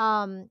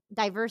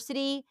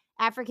 diversity,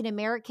 African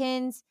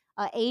Americans,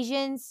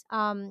 Asians,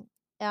 I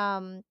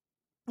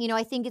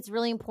think it's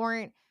really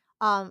important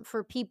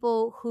for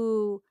people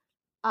who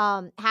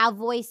have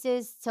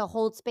voices to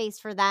hold space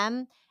for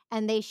them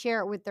and they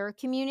share it with their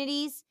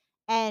communities.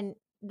 And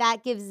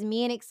that gives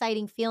me an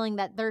exciting feeling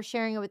that they're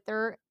sharing it with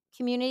their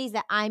communities,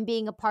 that I'm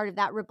being a part of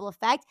that ripple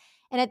effect.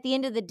 And at the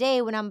end of the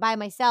day, when I'm by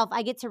myself,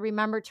 I get to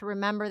remember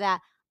that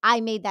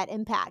I made that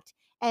impact.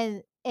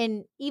 And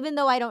even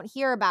though I don't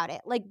hear about it,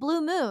 like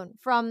Blue Moon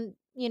from,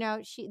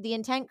 the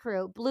Intent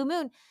Crew, Blue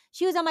Moon,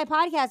 she was on my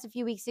podcast a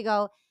few weeks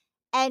ago,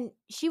 and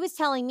she was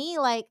telling me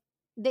like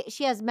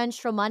she has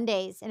Menstrual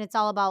Mondays and it's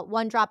all about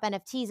one drop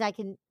NFTs. I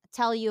can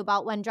tell you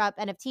about one drop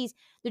NFTs.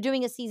 They're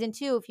doing a season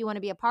 2 if you want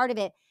to be a part of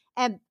it.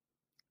 And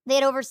they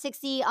had over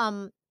 60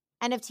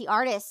 NFT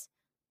artists,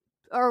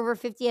 or over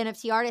 50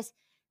 NFT artists.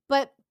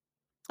 But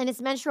and it's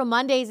menstrual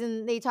Mondays,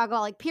 and they talk about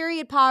like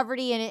period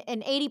poverty,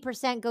 and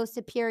 80% goes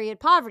to period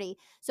poverty.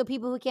 So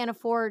people who can't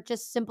afford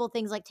just simple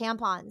things like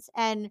tampons,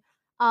 and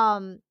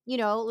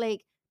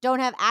like don't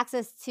have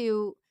access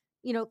to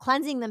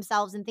cleansing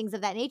themselves and things of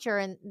that nature,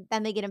 and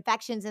then they get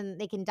infections and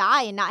they can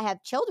die and not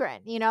have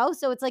children.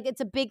 So it's like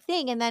it's a big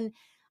thing, and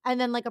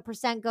then like a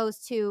percent goes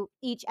to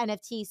each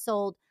NFT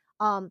sold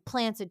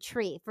plants a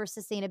tree for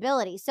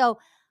sustainability. So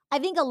I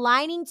think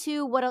aligning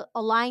to what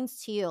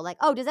aligns to you. Like,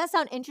 oh, does that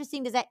sound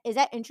interesting? Is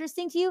that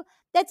interesting to you?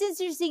 That's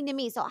interesting to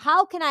me. So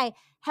how can I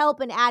help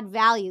and add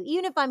value?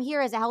 Even if I'm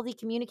here as a healthy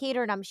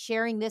communicator and I'm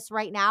sharing this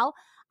right now,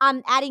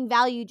 I'm adding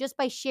value just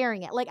by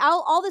sharing it. Like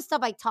all the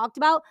stuff I talked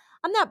about,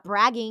 I'm not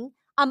bragging.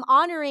 I'm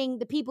honoring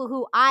the people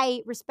who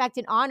I respect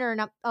and honor,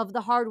 and of the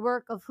hard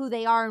work of who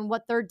they are and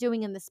what they're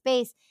doing in the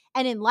space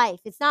and in life.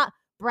 It's not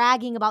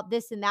bragging about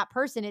this and that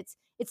person. It's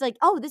like,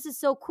 oh, this is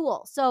so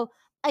cool. So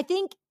I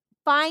think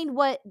find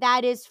what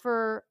that is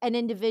for an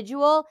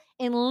individual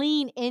and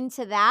lean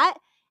into that.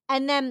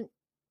 And then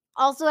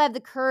also have the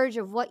courage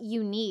of what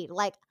you need.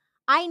 Like,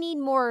 I need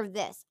more of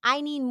this.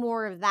 I need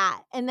more of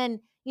that. And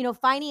then,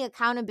 finding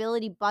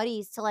accountability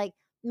buddies to like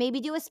maybe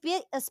do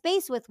a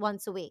space with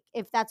once a week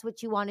if that's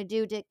what you want to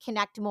do to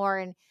connect more,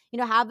 and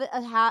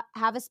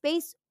have a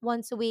space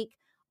once a week,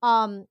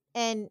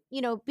 and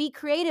be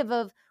creative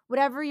of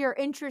whatever your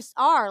interests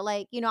are.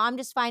 Like, I'm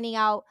just finding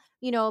out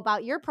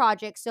about your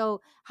project,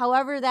 so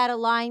however that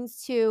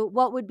aligns to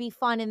what would be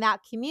fun in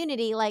that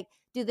community. Like,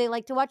 do they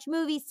like to watch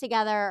movies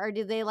together, or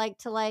do they like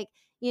to like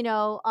you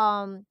know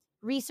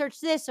research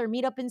this, or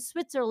meet up in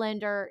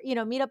Switzerland, or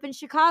meet up in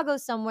Chicago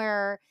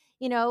somewhere,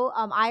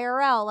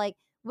 IRL, like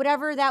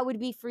whatever that would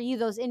be for you.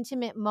 Those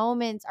intimate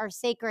moments are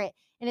sacred,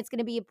 and it's going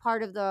to be a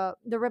part of the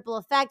ripple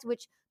effect,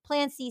 which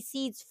plants these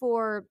seeds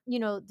for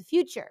the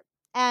future.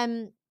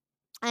 And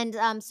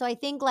so I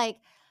think, like,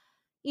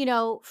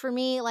 for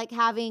me, like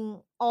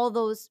having all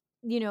those,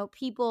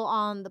 people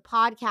on the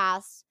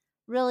podcast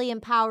really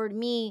empowered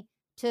me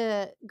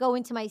to go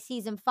into my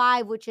season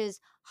 5, which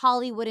is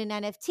Hollywood and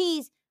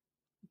NFTs.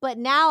 But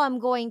now I'm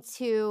going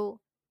to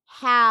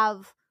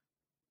have,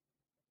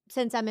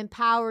 since I'm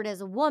empowered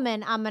as a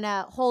woman, I'm going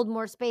to hold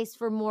more space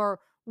for more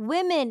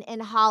women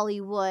in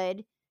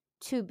Hollywood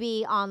to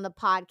be on the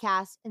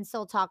podcast and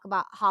still talk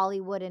about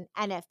Hollywood and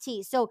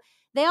NFT. So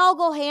they all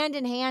go hand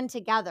in hand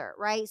together,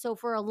 right? So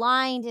if we're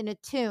aligned and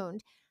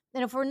attuned,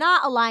 and if we're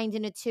not aligned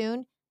and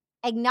attuned,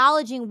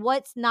 acknowledging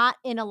what's not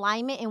in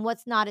alignment and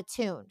what's not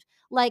attuned.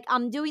 Like,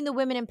 I'm doing the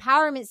women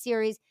empowerment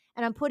series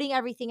and I'm putting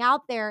everything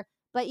out there,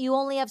 but you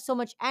only have so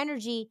much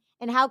energy.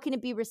 And how can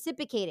it be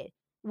reciprocated?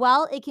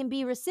 Well, it can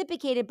be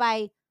reciprocated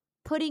by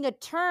putting a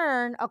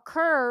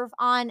curve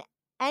on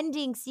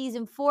ending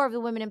season 4 of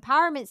the Women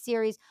Empowerment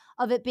series,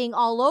 of it being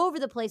all over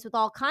the place with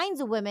all kinds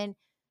of women,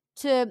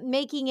 to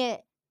making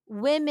it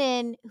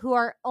women who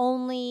are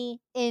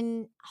only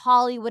in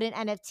Hollywood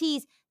and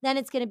NFTs. Then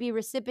it's going to be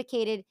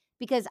reciprocated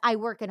because I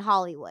work in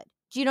Hollywood.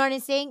 Do you know what I'm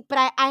saying?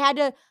 But I had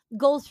to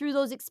go through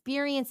those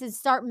experiences,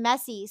 start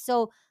messy.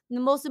 So the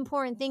most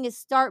important thing is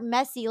start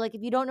messy. Like,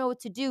 if you don't know what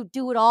to do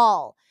it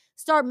all.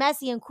 Start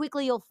messy, and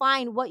quickly you'll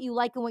find what you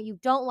like and what you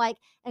don't like,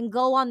 and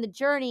go on the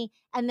journey,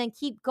 and then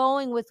keep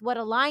going with what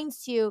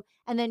aligns to you,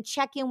 and then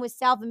check in with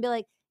self and be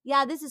like,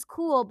 yeah, this is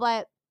cool,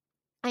 but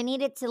I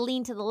need it to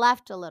lean to the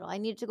left a little. I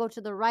need it to go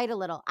to the right a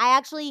little. I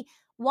actually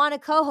want a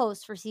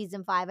co-host for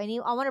season 5. I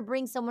want to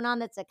bring someone on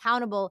that's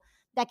accountable,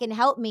 that can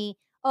help me.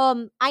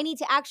 I need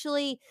to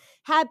actually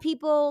have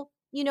people,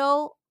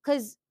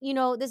 cuz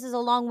this is a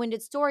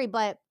long-winded story,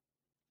 but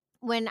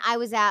when I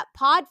was at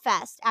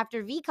Podfest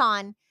after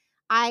VCon,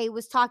 I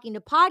was talking to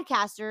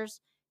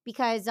podcasters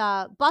because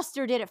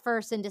Buster did it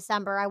first in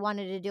December. I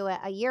wanted to do it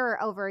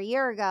over a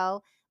year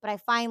ago, but I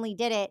finally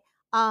did it.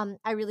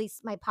 I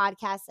released my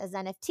podcast as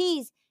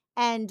NFTs,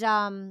 and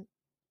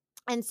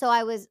so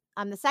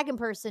I'm the second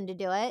person to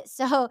do it.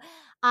 So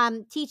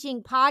I'm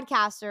teaching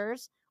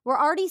podcasters. We're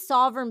already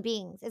sovereign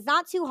beings. It's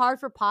not too hard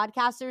for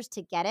podcasters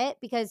to get it,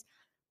 because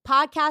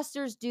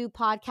podcasters do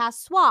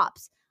podcast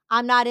swaps.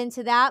 I'm not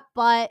into that,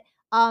 but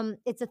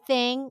it's a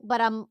thing,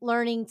 but I'm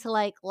learning to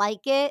like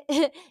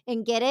it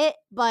and get it,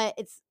 but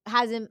it's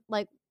hasn't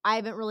like I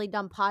haven't really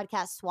done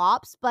podcast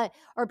swaps, but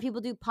or people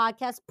do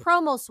podcast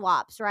promo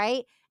swaps,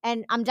 right?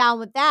 And I'm down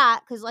with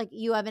that, cuz like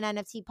you have an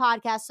NFT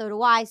podcast, so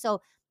do I. So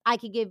I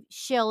could give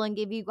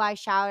you guys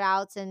shout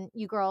outs, and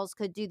you girls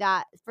could do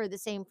that for the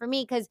same for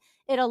me, because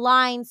it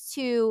aligns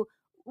to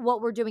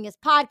what we're doing as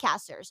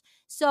podcasters.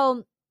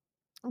 So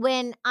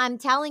when I'm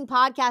telling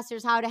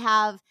podcasters how to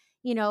have,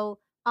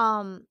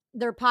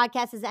 their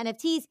podcast as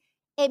NFTs,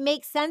 it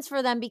makes sense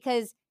for them,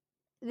 because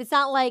it's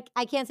not like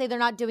I can't say they're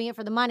not doing it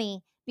for the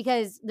money,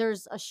 because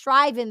there's a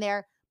strive in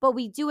there, but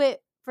we do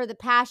it for the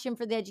passion,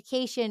 for the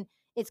education.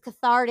 It's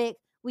cathartic.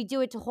 We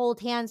do it to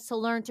hold hands, to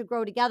learn, to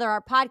grow together.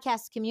 Our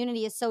podcast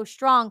community is so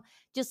strong,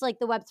 just like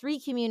the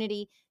Web3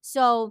 community.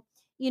 So,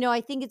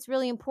 I think it's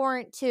really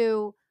important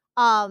to,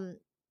 um,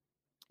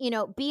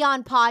 be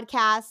on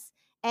podcasts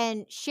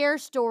and share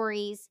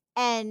stories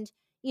and,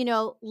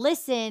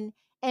 listen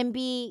and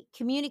be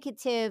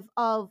communicative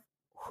of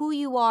who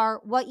you are,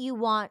 what you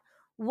want,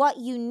 what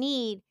you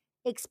need,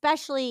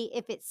 especially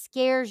if it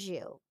scares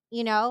you,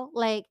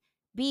 like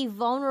be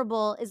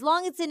vulnerable as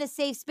long as it's in a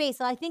safe space.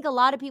 And I think a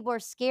lot of people are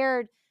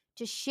scared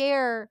to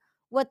share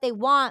what they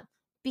want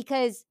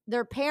because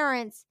their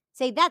parents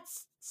say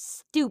that's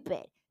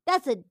stupid.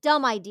 That's a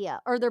dumb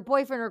idea. Or their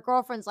boyfriend or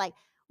girlfriend's like,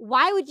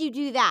 why would you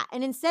do that?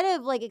 And instead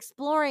of like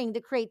exploring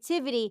the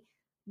creativity,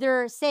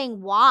 they're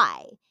saying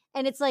why.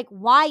 And it's like,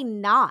 why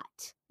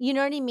not? You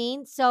know what I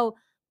mean? So,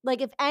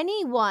 like, if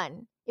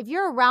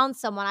you're around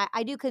someone,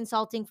 I do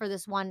consulting for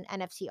this one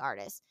NFT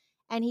artist,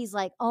 and he's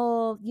like,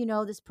 oh,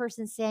 this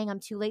person's saying I'm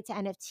too late to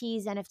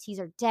NFTs. NFTs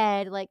are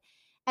dead. Like,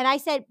 and I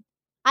said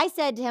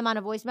to him on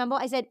a voice memo,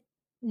 I said,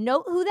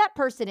 note who that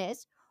person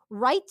is,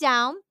 write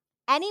down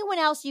anyone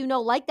else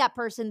like that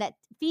person that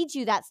feeds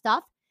you that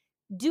stuff.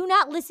 Do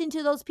not listen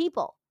to those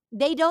people.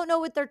 They don't know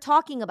what they're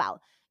talking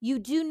about. You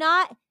do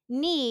not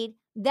need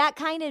that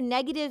kind of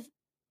negative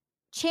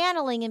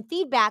channeling and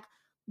feedback.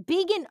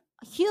 Being an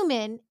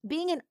human,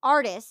 being an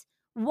artist,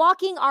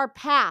 walking our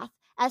path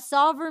as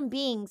sovereign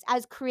beings,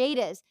 as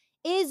creatives,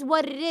 is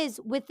what it is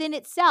within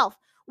itself.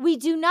 We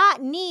do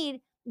not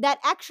need that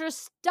extra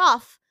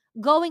stuff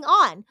going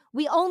on.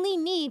 We only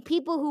need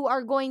people who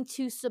are going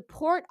to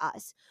support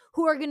us,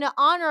 who are going to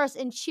honor us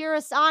and cheer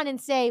us on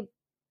and say,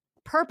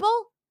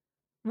 purple?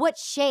 What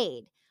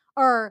shade?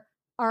 Or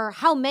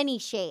how many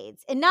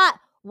shades? And not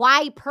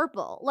why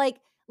purple. Like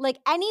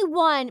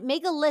anyone,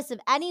 make a list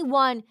of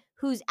anyone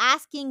who's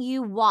asking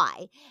you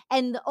why.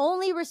 And the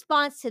only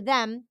response to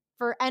them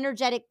for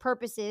energetic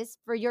purposes,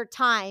 for your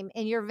time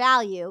and your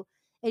value,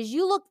 is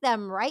you look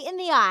them right in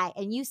the eye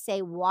and you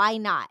say, why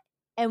not?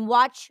 And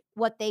watch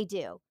what they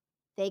do.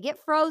 They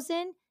get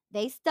frozen,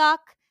 they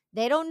stuck,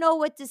 they don't know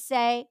what to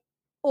say,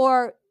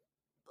 or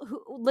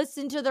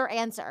listen to their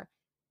answer.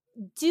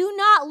 Do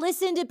not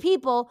listen to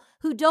people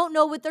who don't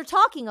know what they're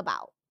talking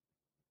about,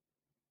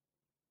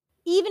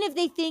 even if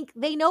they think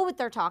they know what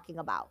they're talking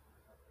about.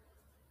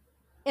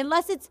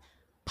 Unless it's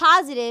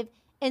positive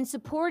and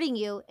supporting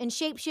you and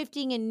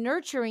shape-shifting and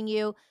nurturing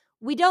you,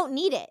 we don't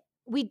need it.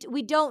 We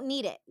don't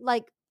need it.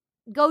 Like,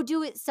 go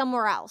do it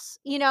somewhere else,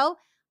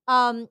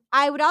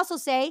 I would also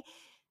say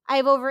I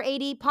have over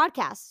 80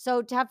 podcasts.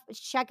 So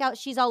check out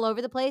She's All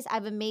Over the Place. I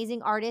have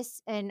amazing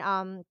artists and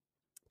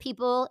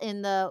people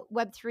in the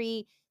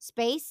Web3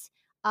 space.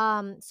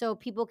 So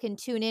people can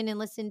tune in and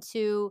listen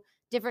to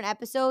different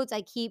episodes.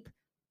 I keep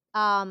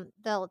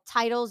the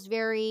titles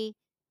very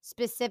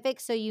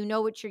specific so you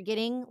know what you're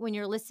getting when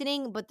you're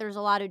listening, but there's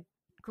a lot of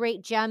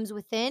great gems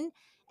within.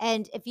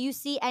 And if you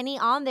see any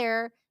on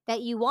there that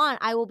you want,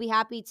 I will be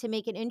happy to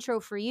make an intro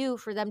for you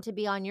for them to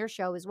be on your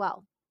show as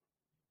well.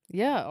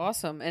 Yeah,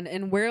 awesome.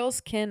 And where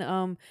else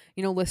can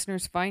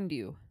listeners find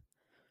you?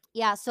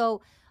 Yeah,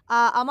 so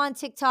I'm on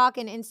TikTok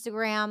and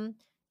Instagram,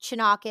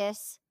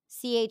 Chonacas,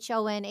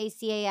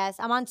 Chonacas.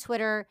 I'm on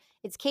Twitter.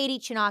 It's Katie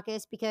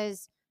Chonacas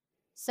because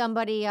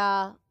somebody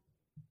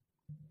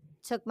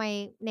took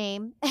my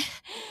name. Oh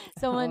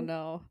Someone,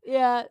 no.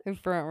 yeah, Who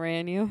front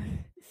ran you?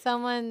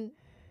 someone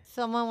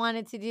someone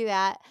wanted to do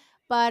that.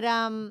 But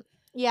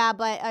yeah,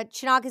 but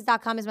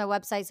chonacas.com is my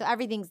website, so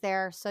everything's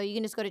there. So you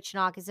can just go to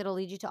Chonacas. It'll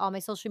lead you to all my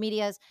social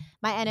medias,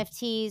 my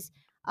NFTs.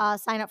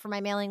 Sign up for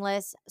my mailing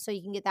list so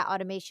you can get that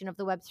automation of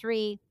the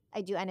Web3.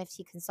 I do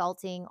NFT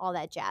consulting, all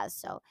that jazz.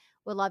 So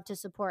would love to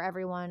support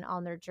everyone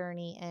on their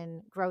journey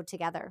and grow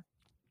together.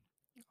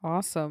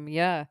 Awesome.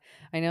 Yeah.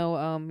 I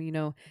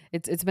know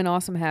it's been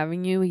awesome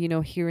having you,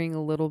 hearing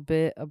a little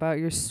bit about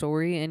your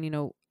story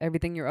and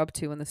everything you're up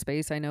to in the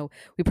space. I know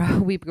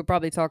we could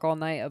probably talk all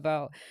night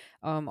about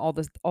all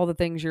the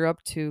things you're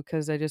up to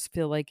cuz I just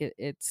feel like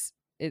it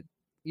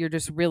you're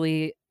just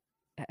really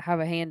have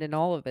a hand in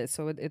all of it.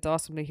 So it's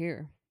awesome to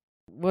hear.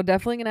 We're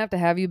definitely going to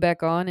have you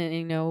back on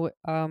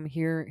and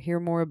hear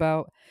more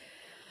about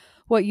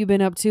what you've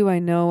been up to. I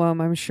know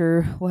I'm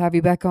sure we'll have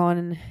you back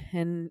on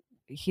and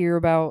hear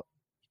about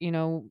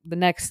the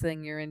next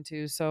thing you're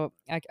into. So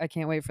I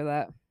can't wait for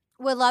that.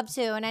 Would love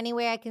to. And any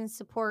way I can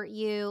support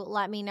you,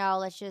 let me know.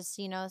 Let's just,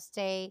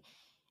 stay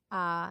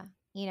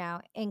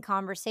in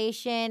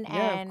conversation,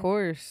 Yeah, of and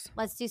course.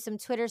 let's do some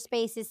Twitter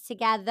spaces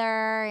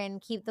together and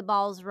keep the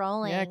balls Yeah,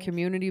 rolling.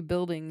 community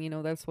building,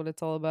 that's what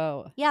it's all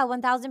about. Yeah,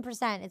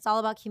 1000%. It's all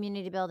about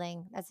community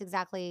building. That's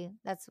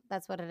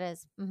what it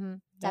is. Yeah.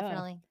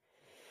 Definitely.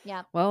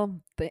 Yeah.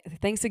 Well,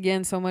 thanks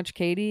again so much,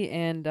 Katie,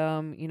 and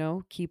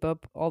keep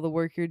up all the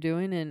work you're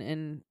doing,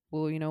 and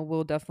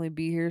we'll definitely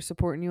be here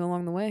supporting you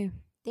along the way.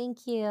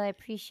 Thank you. I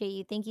appreciate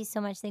you. Thank you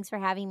so much. Thanks for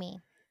having me.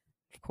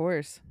 Of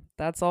course.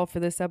 That's all for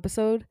this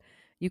episode.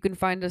 You can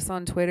find us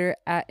on Twitter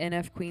at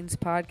NF Queens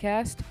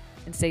Podcast,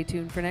 and stay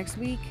tuned for next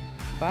week.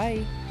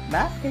 Bye.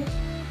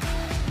 Bye.